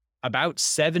know, about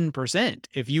 7%.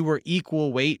 If you were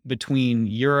equal weight between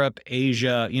Europe,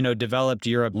 Asia, developed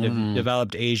Europe, Mm.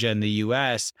 developed Asia, and the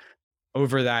US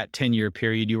over that 10-year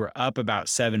period, you were up about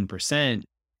 7%.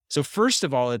 So first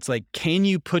of all, it's like, can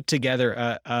you put together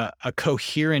a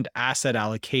coherent asset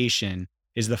allocation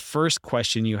is the first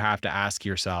question you have to ask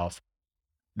yourself.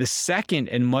 The second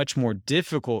and much more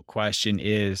difficult question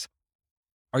is,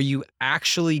 are you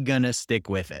actually going to stick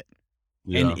with it?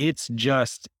 And Yeah. it's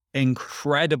just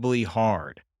incredibly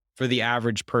hard for the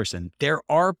average person. There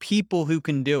are people who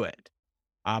can do it.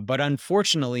 But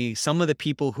unfortunately, some of the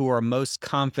people who are most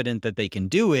confident that they can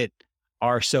do it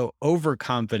are so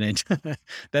overconfident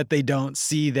that they don't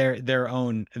see their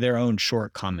own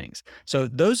shortcomings. So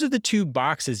those are the two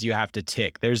boxes you have to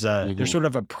tick. There's Mhm. sort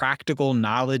of a practical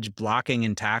knowledge blocking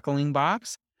and tackling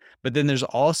box, but then there's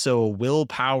also a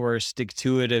willpower,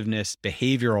 stick-to-itiveness,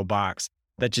 behavioral box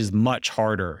that's just much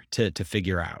harder to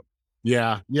figure out.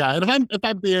 Yeah, yeah, and if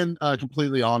I'm being,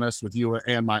 completely honest with you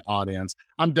and my audience,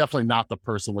 I'm definitely not the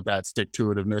person with that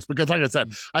stick-to-itiveness because like I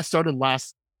said, I started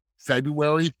last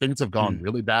February, things have gone Mm.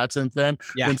 really bad since then.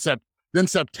 Yeah. Then Sep then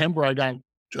September, I got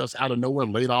just out of nowhere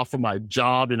laid off from my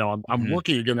job, I'm Mhm.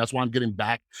 working again, that's why I'm getting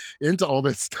back into all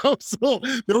this stuff, so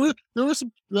there were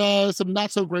some not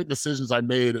so great decisions I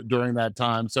made during that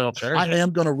time, so Sure. I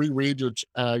am gonna reread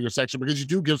your section because you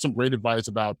do give some great advice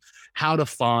about how to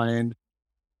find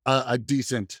a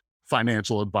decent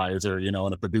financial advisor, and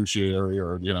a fiduciary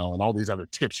or, and all these other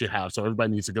tips you have. So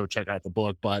everybody needs to go check out the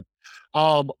book. But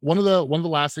one of the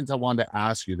last things I wanted to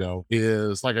ask you though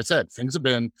is, like I said, things have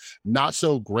been not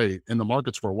so great in the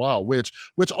markets for a while, which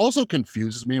also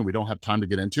confuses me, and we don't have time to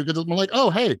get into because I'm like, oh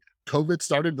hey, COVID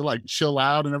started to like chill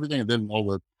out and everything, and then all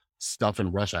the stuff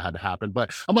in Russia had to happen.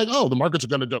 But I'm like, oh, the markets are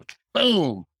gonna go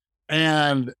boom.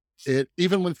 And it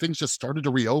even when things just started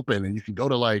to reopen and you can go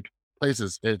to like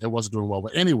places, it wasn't doing well.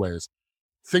 But anyways,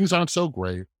 things aren't so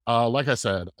great. Like I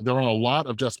said, there are a lot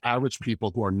of just average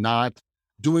people who are not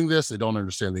doing this. They don't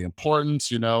understand the importance.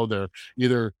 They're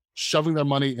either shoving their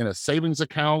money in a savings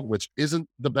account, which isn't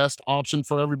the best option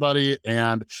for everybody.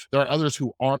 And there are others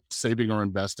who aren't saving or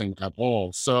investing at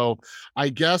all. So I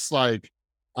guess like,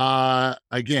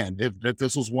 again, if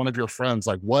this was one of your friends,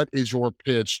 like what is your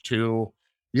pitch to,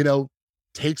 you know,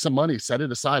 take some money, set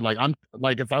it aside? Like I'm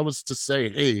like, if I was to say,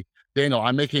 hey, Daniel,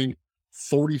 I'm making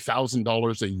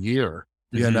 $40,000 a year.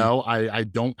 Mhm. I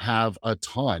don't have a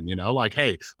ton. Like,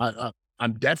 hey,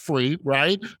 I'm debt free,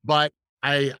 right? But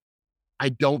I I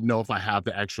don't know if I have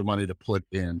the extra money to put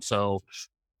in. So,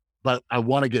 but I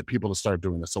want to get people to start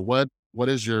doing this. So, what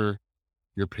is your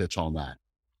pitch on that?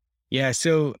 Yeah,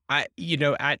 so at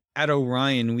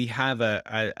Orion, we have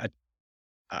a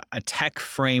tech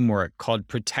framework called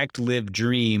Protect, Live,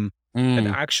 Dream that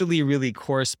Mm. actually really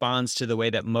corresponds to the way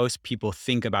that most people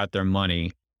think about their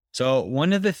money. So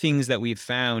one of the things that we've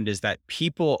found is that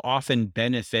people often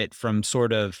benefit from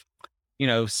sort of,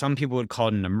 some people would call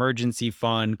it an emergency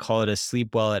fund, call it a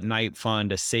sleep well at night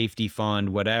fund, a safety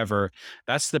fund, whatever.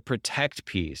 That's the protect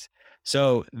piece.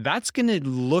 So that's going to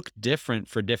look different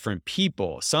for different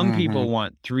people. Some Hmm. people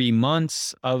want 3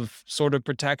 months of sort of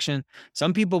protection.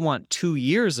 Some people want 2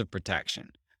 years of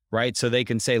protection. right? So they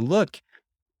can say, look,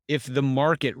 if the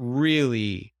market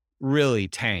really, really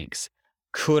tanks,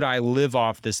 could I live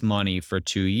off this money for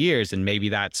 2 years? And maybe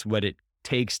that's what it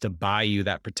takes to buy you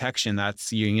that protection.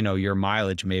 That's your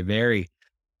mileage may vary,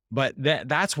 but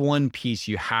that's one piece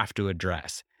you have to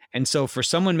address. And so for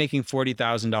someone making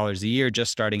 $40,000 a year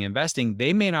just starting investing,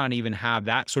 they may not even have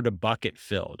that sort of bucket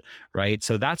filled, right?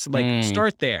 So that's like, Mm,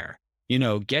 start there.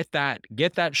 Get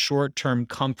that short-term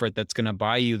comfort that's going to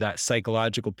buy you that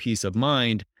psychological peace of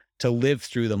mind to live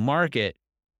through the market,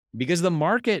 because the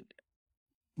market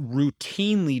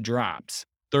routinely drops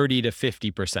 30 to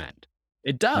 50%.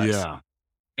 It does. yeah.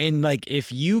 And like,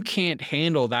 if you can't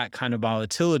handle that kind of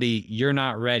volatility, you're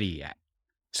not ready yet.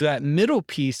 So that middle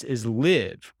piece is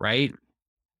live, right?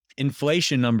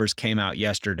 Inflation numbers came out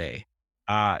yesterday.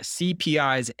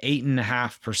 CPI is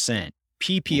 8.5%.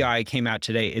 PPI came out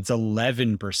today. It's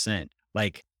 11%.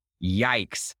 Like,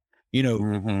 yikes.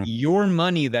 Mm-hmm. Your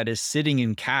money that is sitting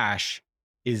in cash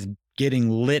is getting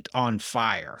lit on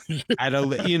fire at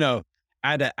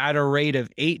a rate of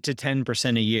 8 to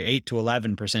 10% a year, 8 to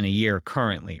 11% a year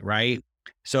currently, right?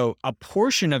 So a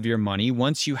portion of your money,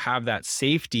 once you have that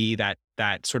safety, that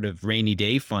sort of rainy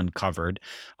day fund covered,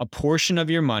 a portion of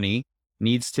your money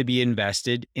needs to be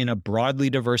invested in a broadly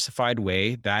diversified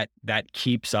way that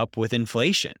keeps up with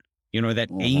inflation, that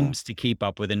Mm-hmm. aims to keep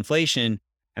up with inflation.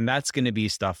 And that's going to be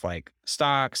stuff like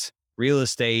stocks, real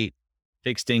estate,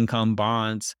 fixed income,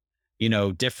 bonds,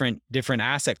 different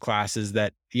asset classes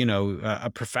that,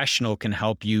 a professional can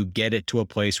help you get it to a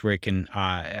place where it can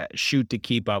shoot to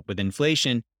keep up with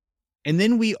inflation. And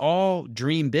then we all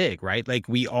dream big, right? Like,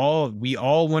 we all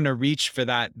want to reach for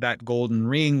that golden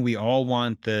ring. We all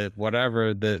want the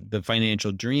whatever the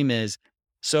financial dream is.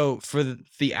 So for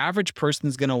the average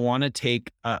person's going to want to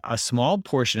take a small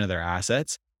portion of their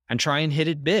assets and try and hit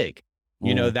it big.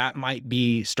 Mm, That might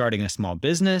be starting a small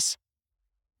business.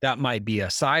 That might be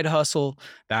a side hustle.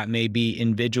 That may be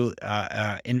individual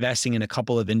investing in a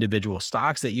couple of individual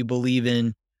stocks that you believe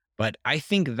in. But I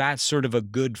think that's sort of a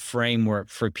good framework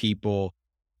for people.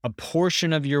 A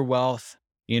portion of your wealth,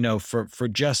 for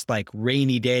just like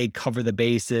rainy day, cover the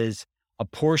bases. A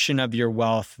portion of your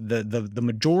wealth, the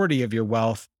majority of your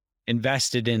wealth,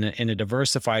 invested in a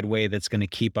diversified way that's going to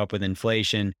keep up with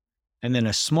inflation, and then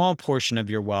a small portion of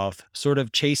your wealth, sort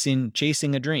of chasing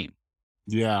a dream.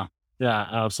 yeah. Yeah,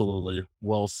 absolutely.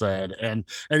 Well said. And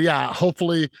yeah,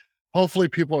 hopefully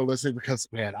people are listening because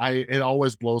man, it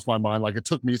always blows my mind. Like it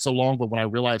took me so long, but when I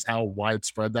realized how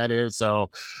widespread that is,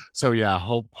 so yeah,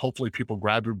 hopefully people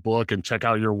grab your book and check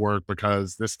out your work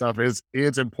because this stuff is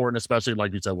important, especially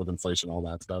like you said with inflation, all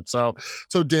that stuff.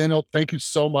 So Daniel, thank you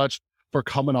so much for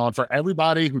coming on. For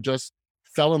everybody who just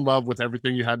fell in love with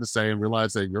everything you had to say and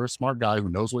realized that you're a smart guy who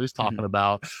knows what he's talking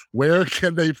about, where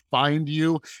can they find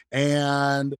you?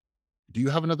 And do you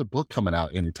have another book coming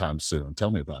out anytime soon?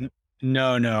 Tell me about N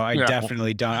No, no, I it.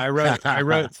 definitely don't.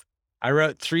 I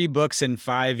wrote 3 books in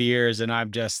 5 years, and I'm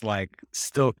just, like,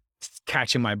 still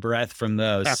catching my breath from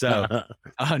those, so,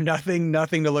 Yeah. nothing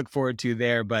to look forward to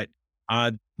there, but,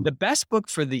 the best book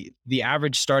for the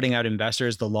average starting out investor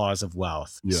is The Laws of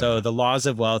Wealth. So, Yeah. The Laws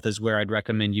of Wealth is where I'd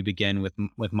recommend you begin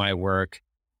with my work.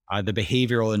 The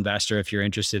Behavioral Investor, if you're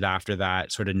interested after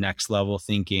that, sort of next level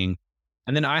thinking.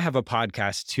 And then I have a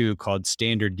podcast too called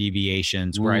Standard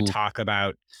Deviations, where I Ooh, talk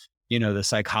about, the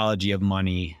psychology of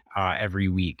money every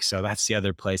week. So that's the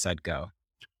other place I'd go.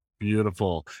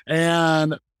 beautiful.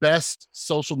 And best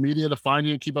social media to find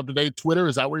you and keep up to date? Twitter,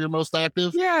 is that where you're most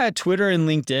active? Yeah, Twitter and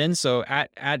LinkedIn. So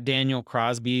at Daniel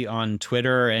Crosby on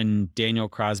Twitter and Daniel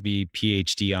Crosby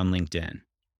PhD on LinkedIn.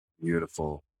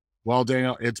 Beautiful. Well,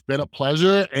 Daniel, it's been a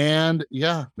pleasure. And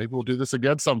yeah, maybe we'll do this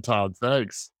again sometime.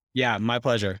 Thanks. Yeah, my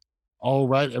pleasure. All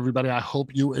right, everybody. I hope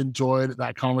you enjoyed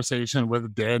that conversation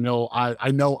with Daniel.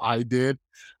 I know I did,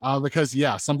 because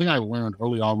yeah, something I learned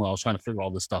early on when I was trying to figure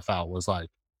all this stuff out was like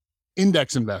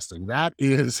index investing. That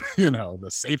is, the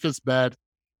safest bet.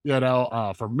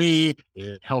 For me,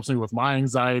 it helps me with my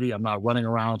anxiety. I'm not running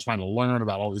around trying to learn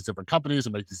about all these different companies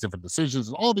and make these different decisions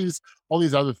and all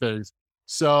these other things.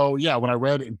 So yeah, when I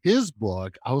read in his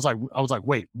book, I was like,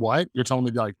 wait, what? You're telling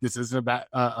me like this isn't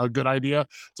a good idea?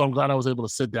 So I'm glad I was able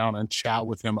to sit down and chat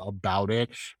with him about it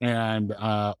and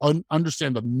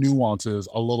understand the nuances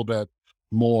a little bit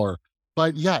more.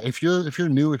 But yeah, if you're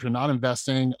new, if you're not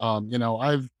investing,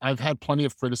 I've had plenty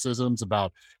of criticisms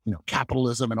about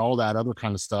capitalism and all that other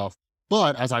kind of stuff.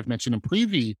 But as I've mentioned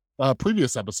in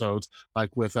previous episodes,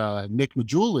 like with Nick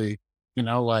Majuli,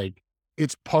 like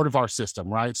it's part of our system,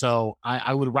 right? So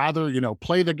I would rather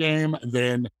play the game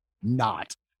than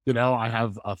not. I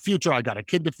have a future, I got a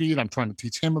kid to feed, I'm trying to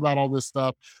teach him about all this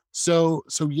stuff. So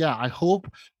yeah, I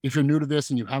hope if you're new to this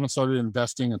and you haven't started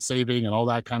investing and saving and all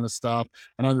that kind of stuff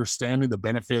and understanding the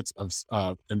benefits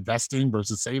of investing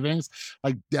versus savings,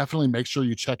 like definitely make sure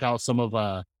you check out some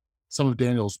of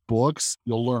Daniel's books.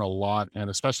 You'll learn a lot, and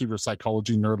especially if you're a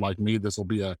psychology nerd like me, this will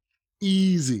be a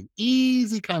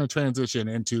easy kind of transition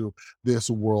into this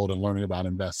world and learning about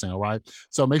investing. All right.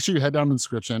 So make sure you head down in the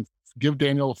description. Give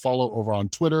Daniel a follow over on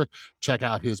Twitter. Check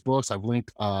out his books. I've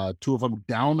linked two of them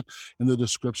down in the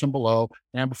description below.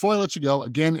 And before I let you go,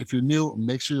 again, if you're new,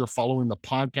 make sure you're following the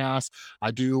podcast. I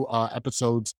do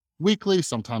episodes weekly,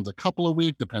 sometimes a couple a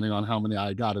week, depending on how many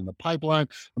I got in the pipeline.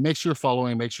 But make sure you're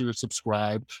following, make sure you're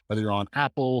subscribed, whether you're on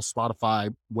Apple,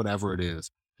 Spotify, whatever it is.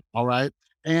 All right.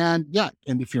 And yeah,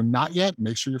 and if you're not yet,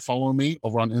 make sure you're following me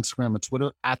over on Instagram and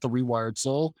Twitter at The Rewired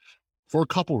Soul for a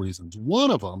couple reasons. One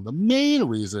of them, the main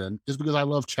reason, is because I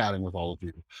love chatting with all of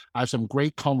you. I have some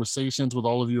great conversations with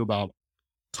all of you about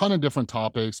ton of different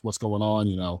topics, what's going on,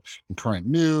 in current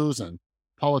news and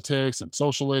politics and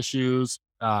social issues.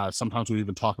 Sometimes we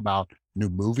even talk about new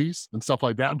movies and stuff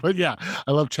like that. But yeah,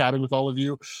 I love chatting with all of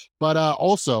you. But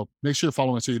also make sure you're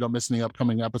following so you don't miss any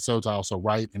upcoming episodes. I also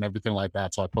write and everything like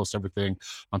that. So I post everything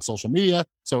on social media.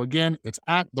 So again, it's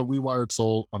at The Rewired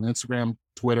Soul on Instagram,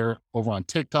 Twitter, over on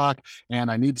TikTok.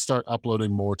 And I need to start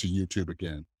uploading more to YouTube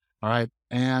again. All right.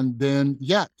 And then,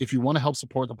 yeah, if you want to help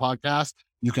support the podcast,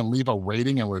 you can leave a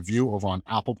rating and review over on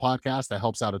Apple Podcasts. That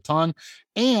helps out a ton.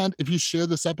 And if you share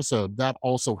this episode, that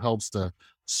also helps to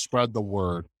spread the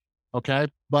word. Okay.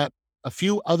 But a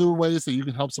few other ways that you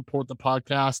can help support the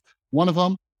podcast. One of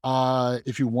them,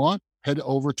 if you want, head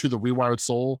over to the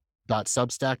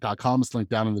rewiredsoul.substack.com. It's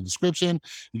linked down in the description.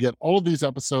 You get all of these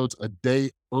episodes a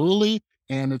day early,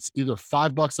 and it's either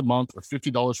 $5 a month or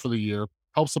 $50 for the year.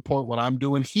 Help support what I'm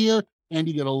doing here, and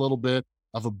you get a little bit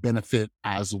of a benefit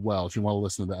as well if you want to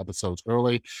listen to the episodes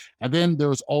early. And then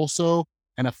there's also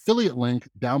an affiliate link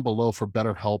down below for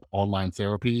BetterHelp online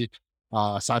therapy.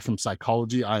 Aside from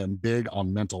psychology, I am big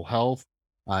on mental health.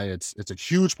 It's a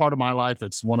huge part of my life.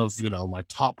 It's one of my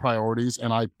top priorities,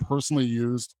 and I personally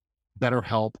used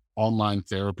BetterHelp online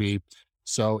therapy.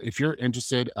 So if you're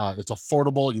interested, it's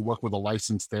affordable. You work with a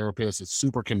licensed therapist. It's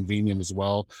super convenient as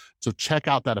well. So check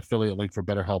out that affiliate link for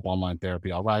BetterHelp online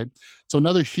therapy. All right. So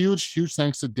another huge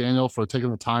thanks to Daniel for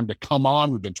taking the time to come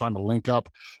on. We've been trying to link up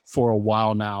for a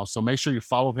while now. So make sure you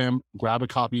follow him, grab a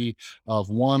copy of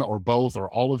one or both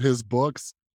or all of his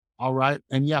books. All right.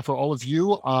 And yeah, for all of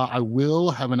you, I will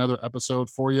have another episode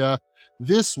for you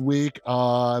this week,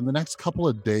 in the next couple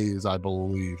of days, I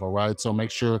believe. All right. So make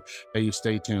sure that you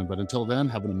stay tuned. But until then,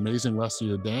 have an amazing rest of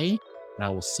your day. And I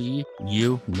will see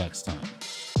you next time.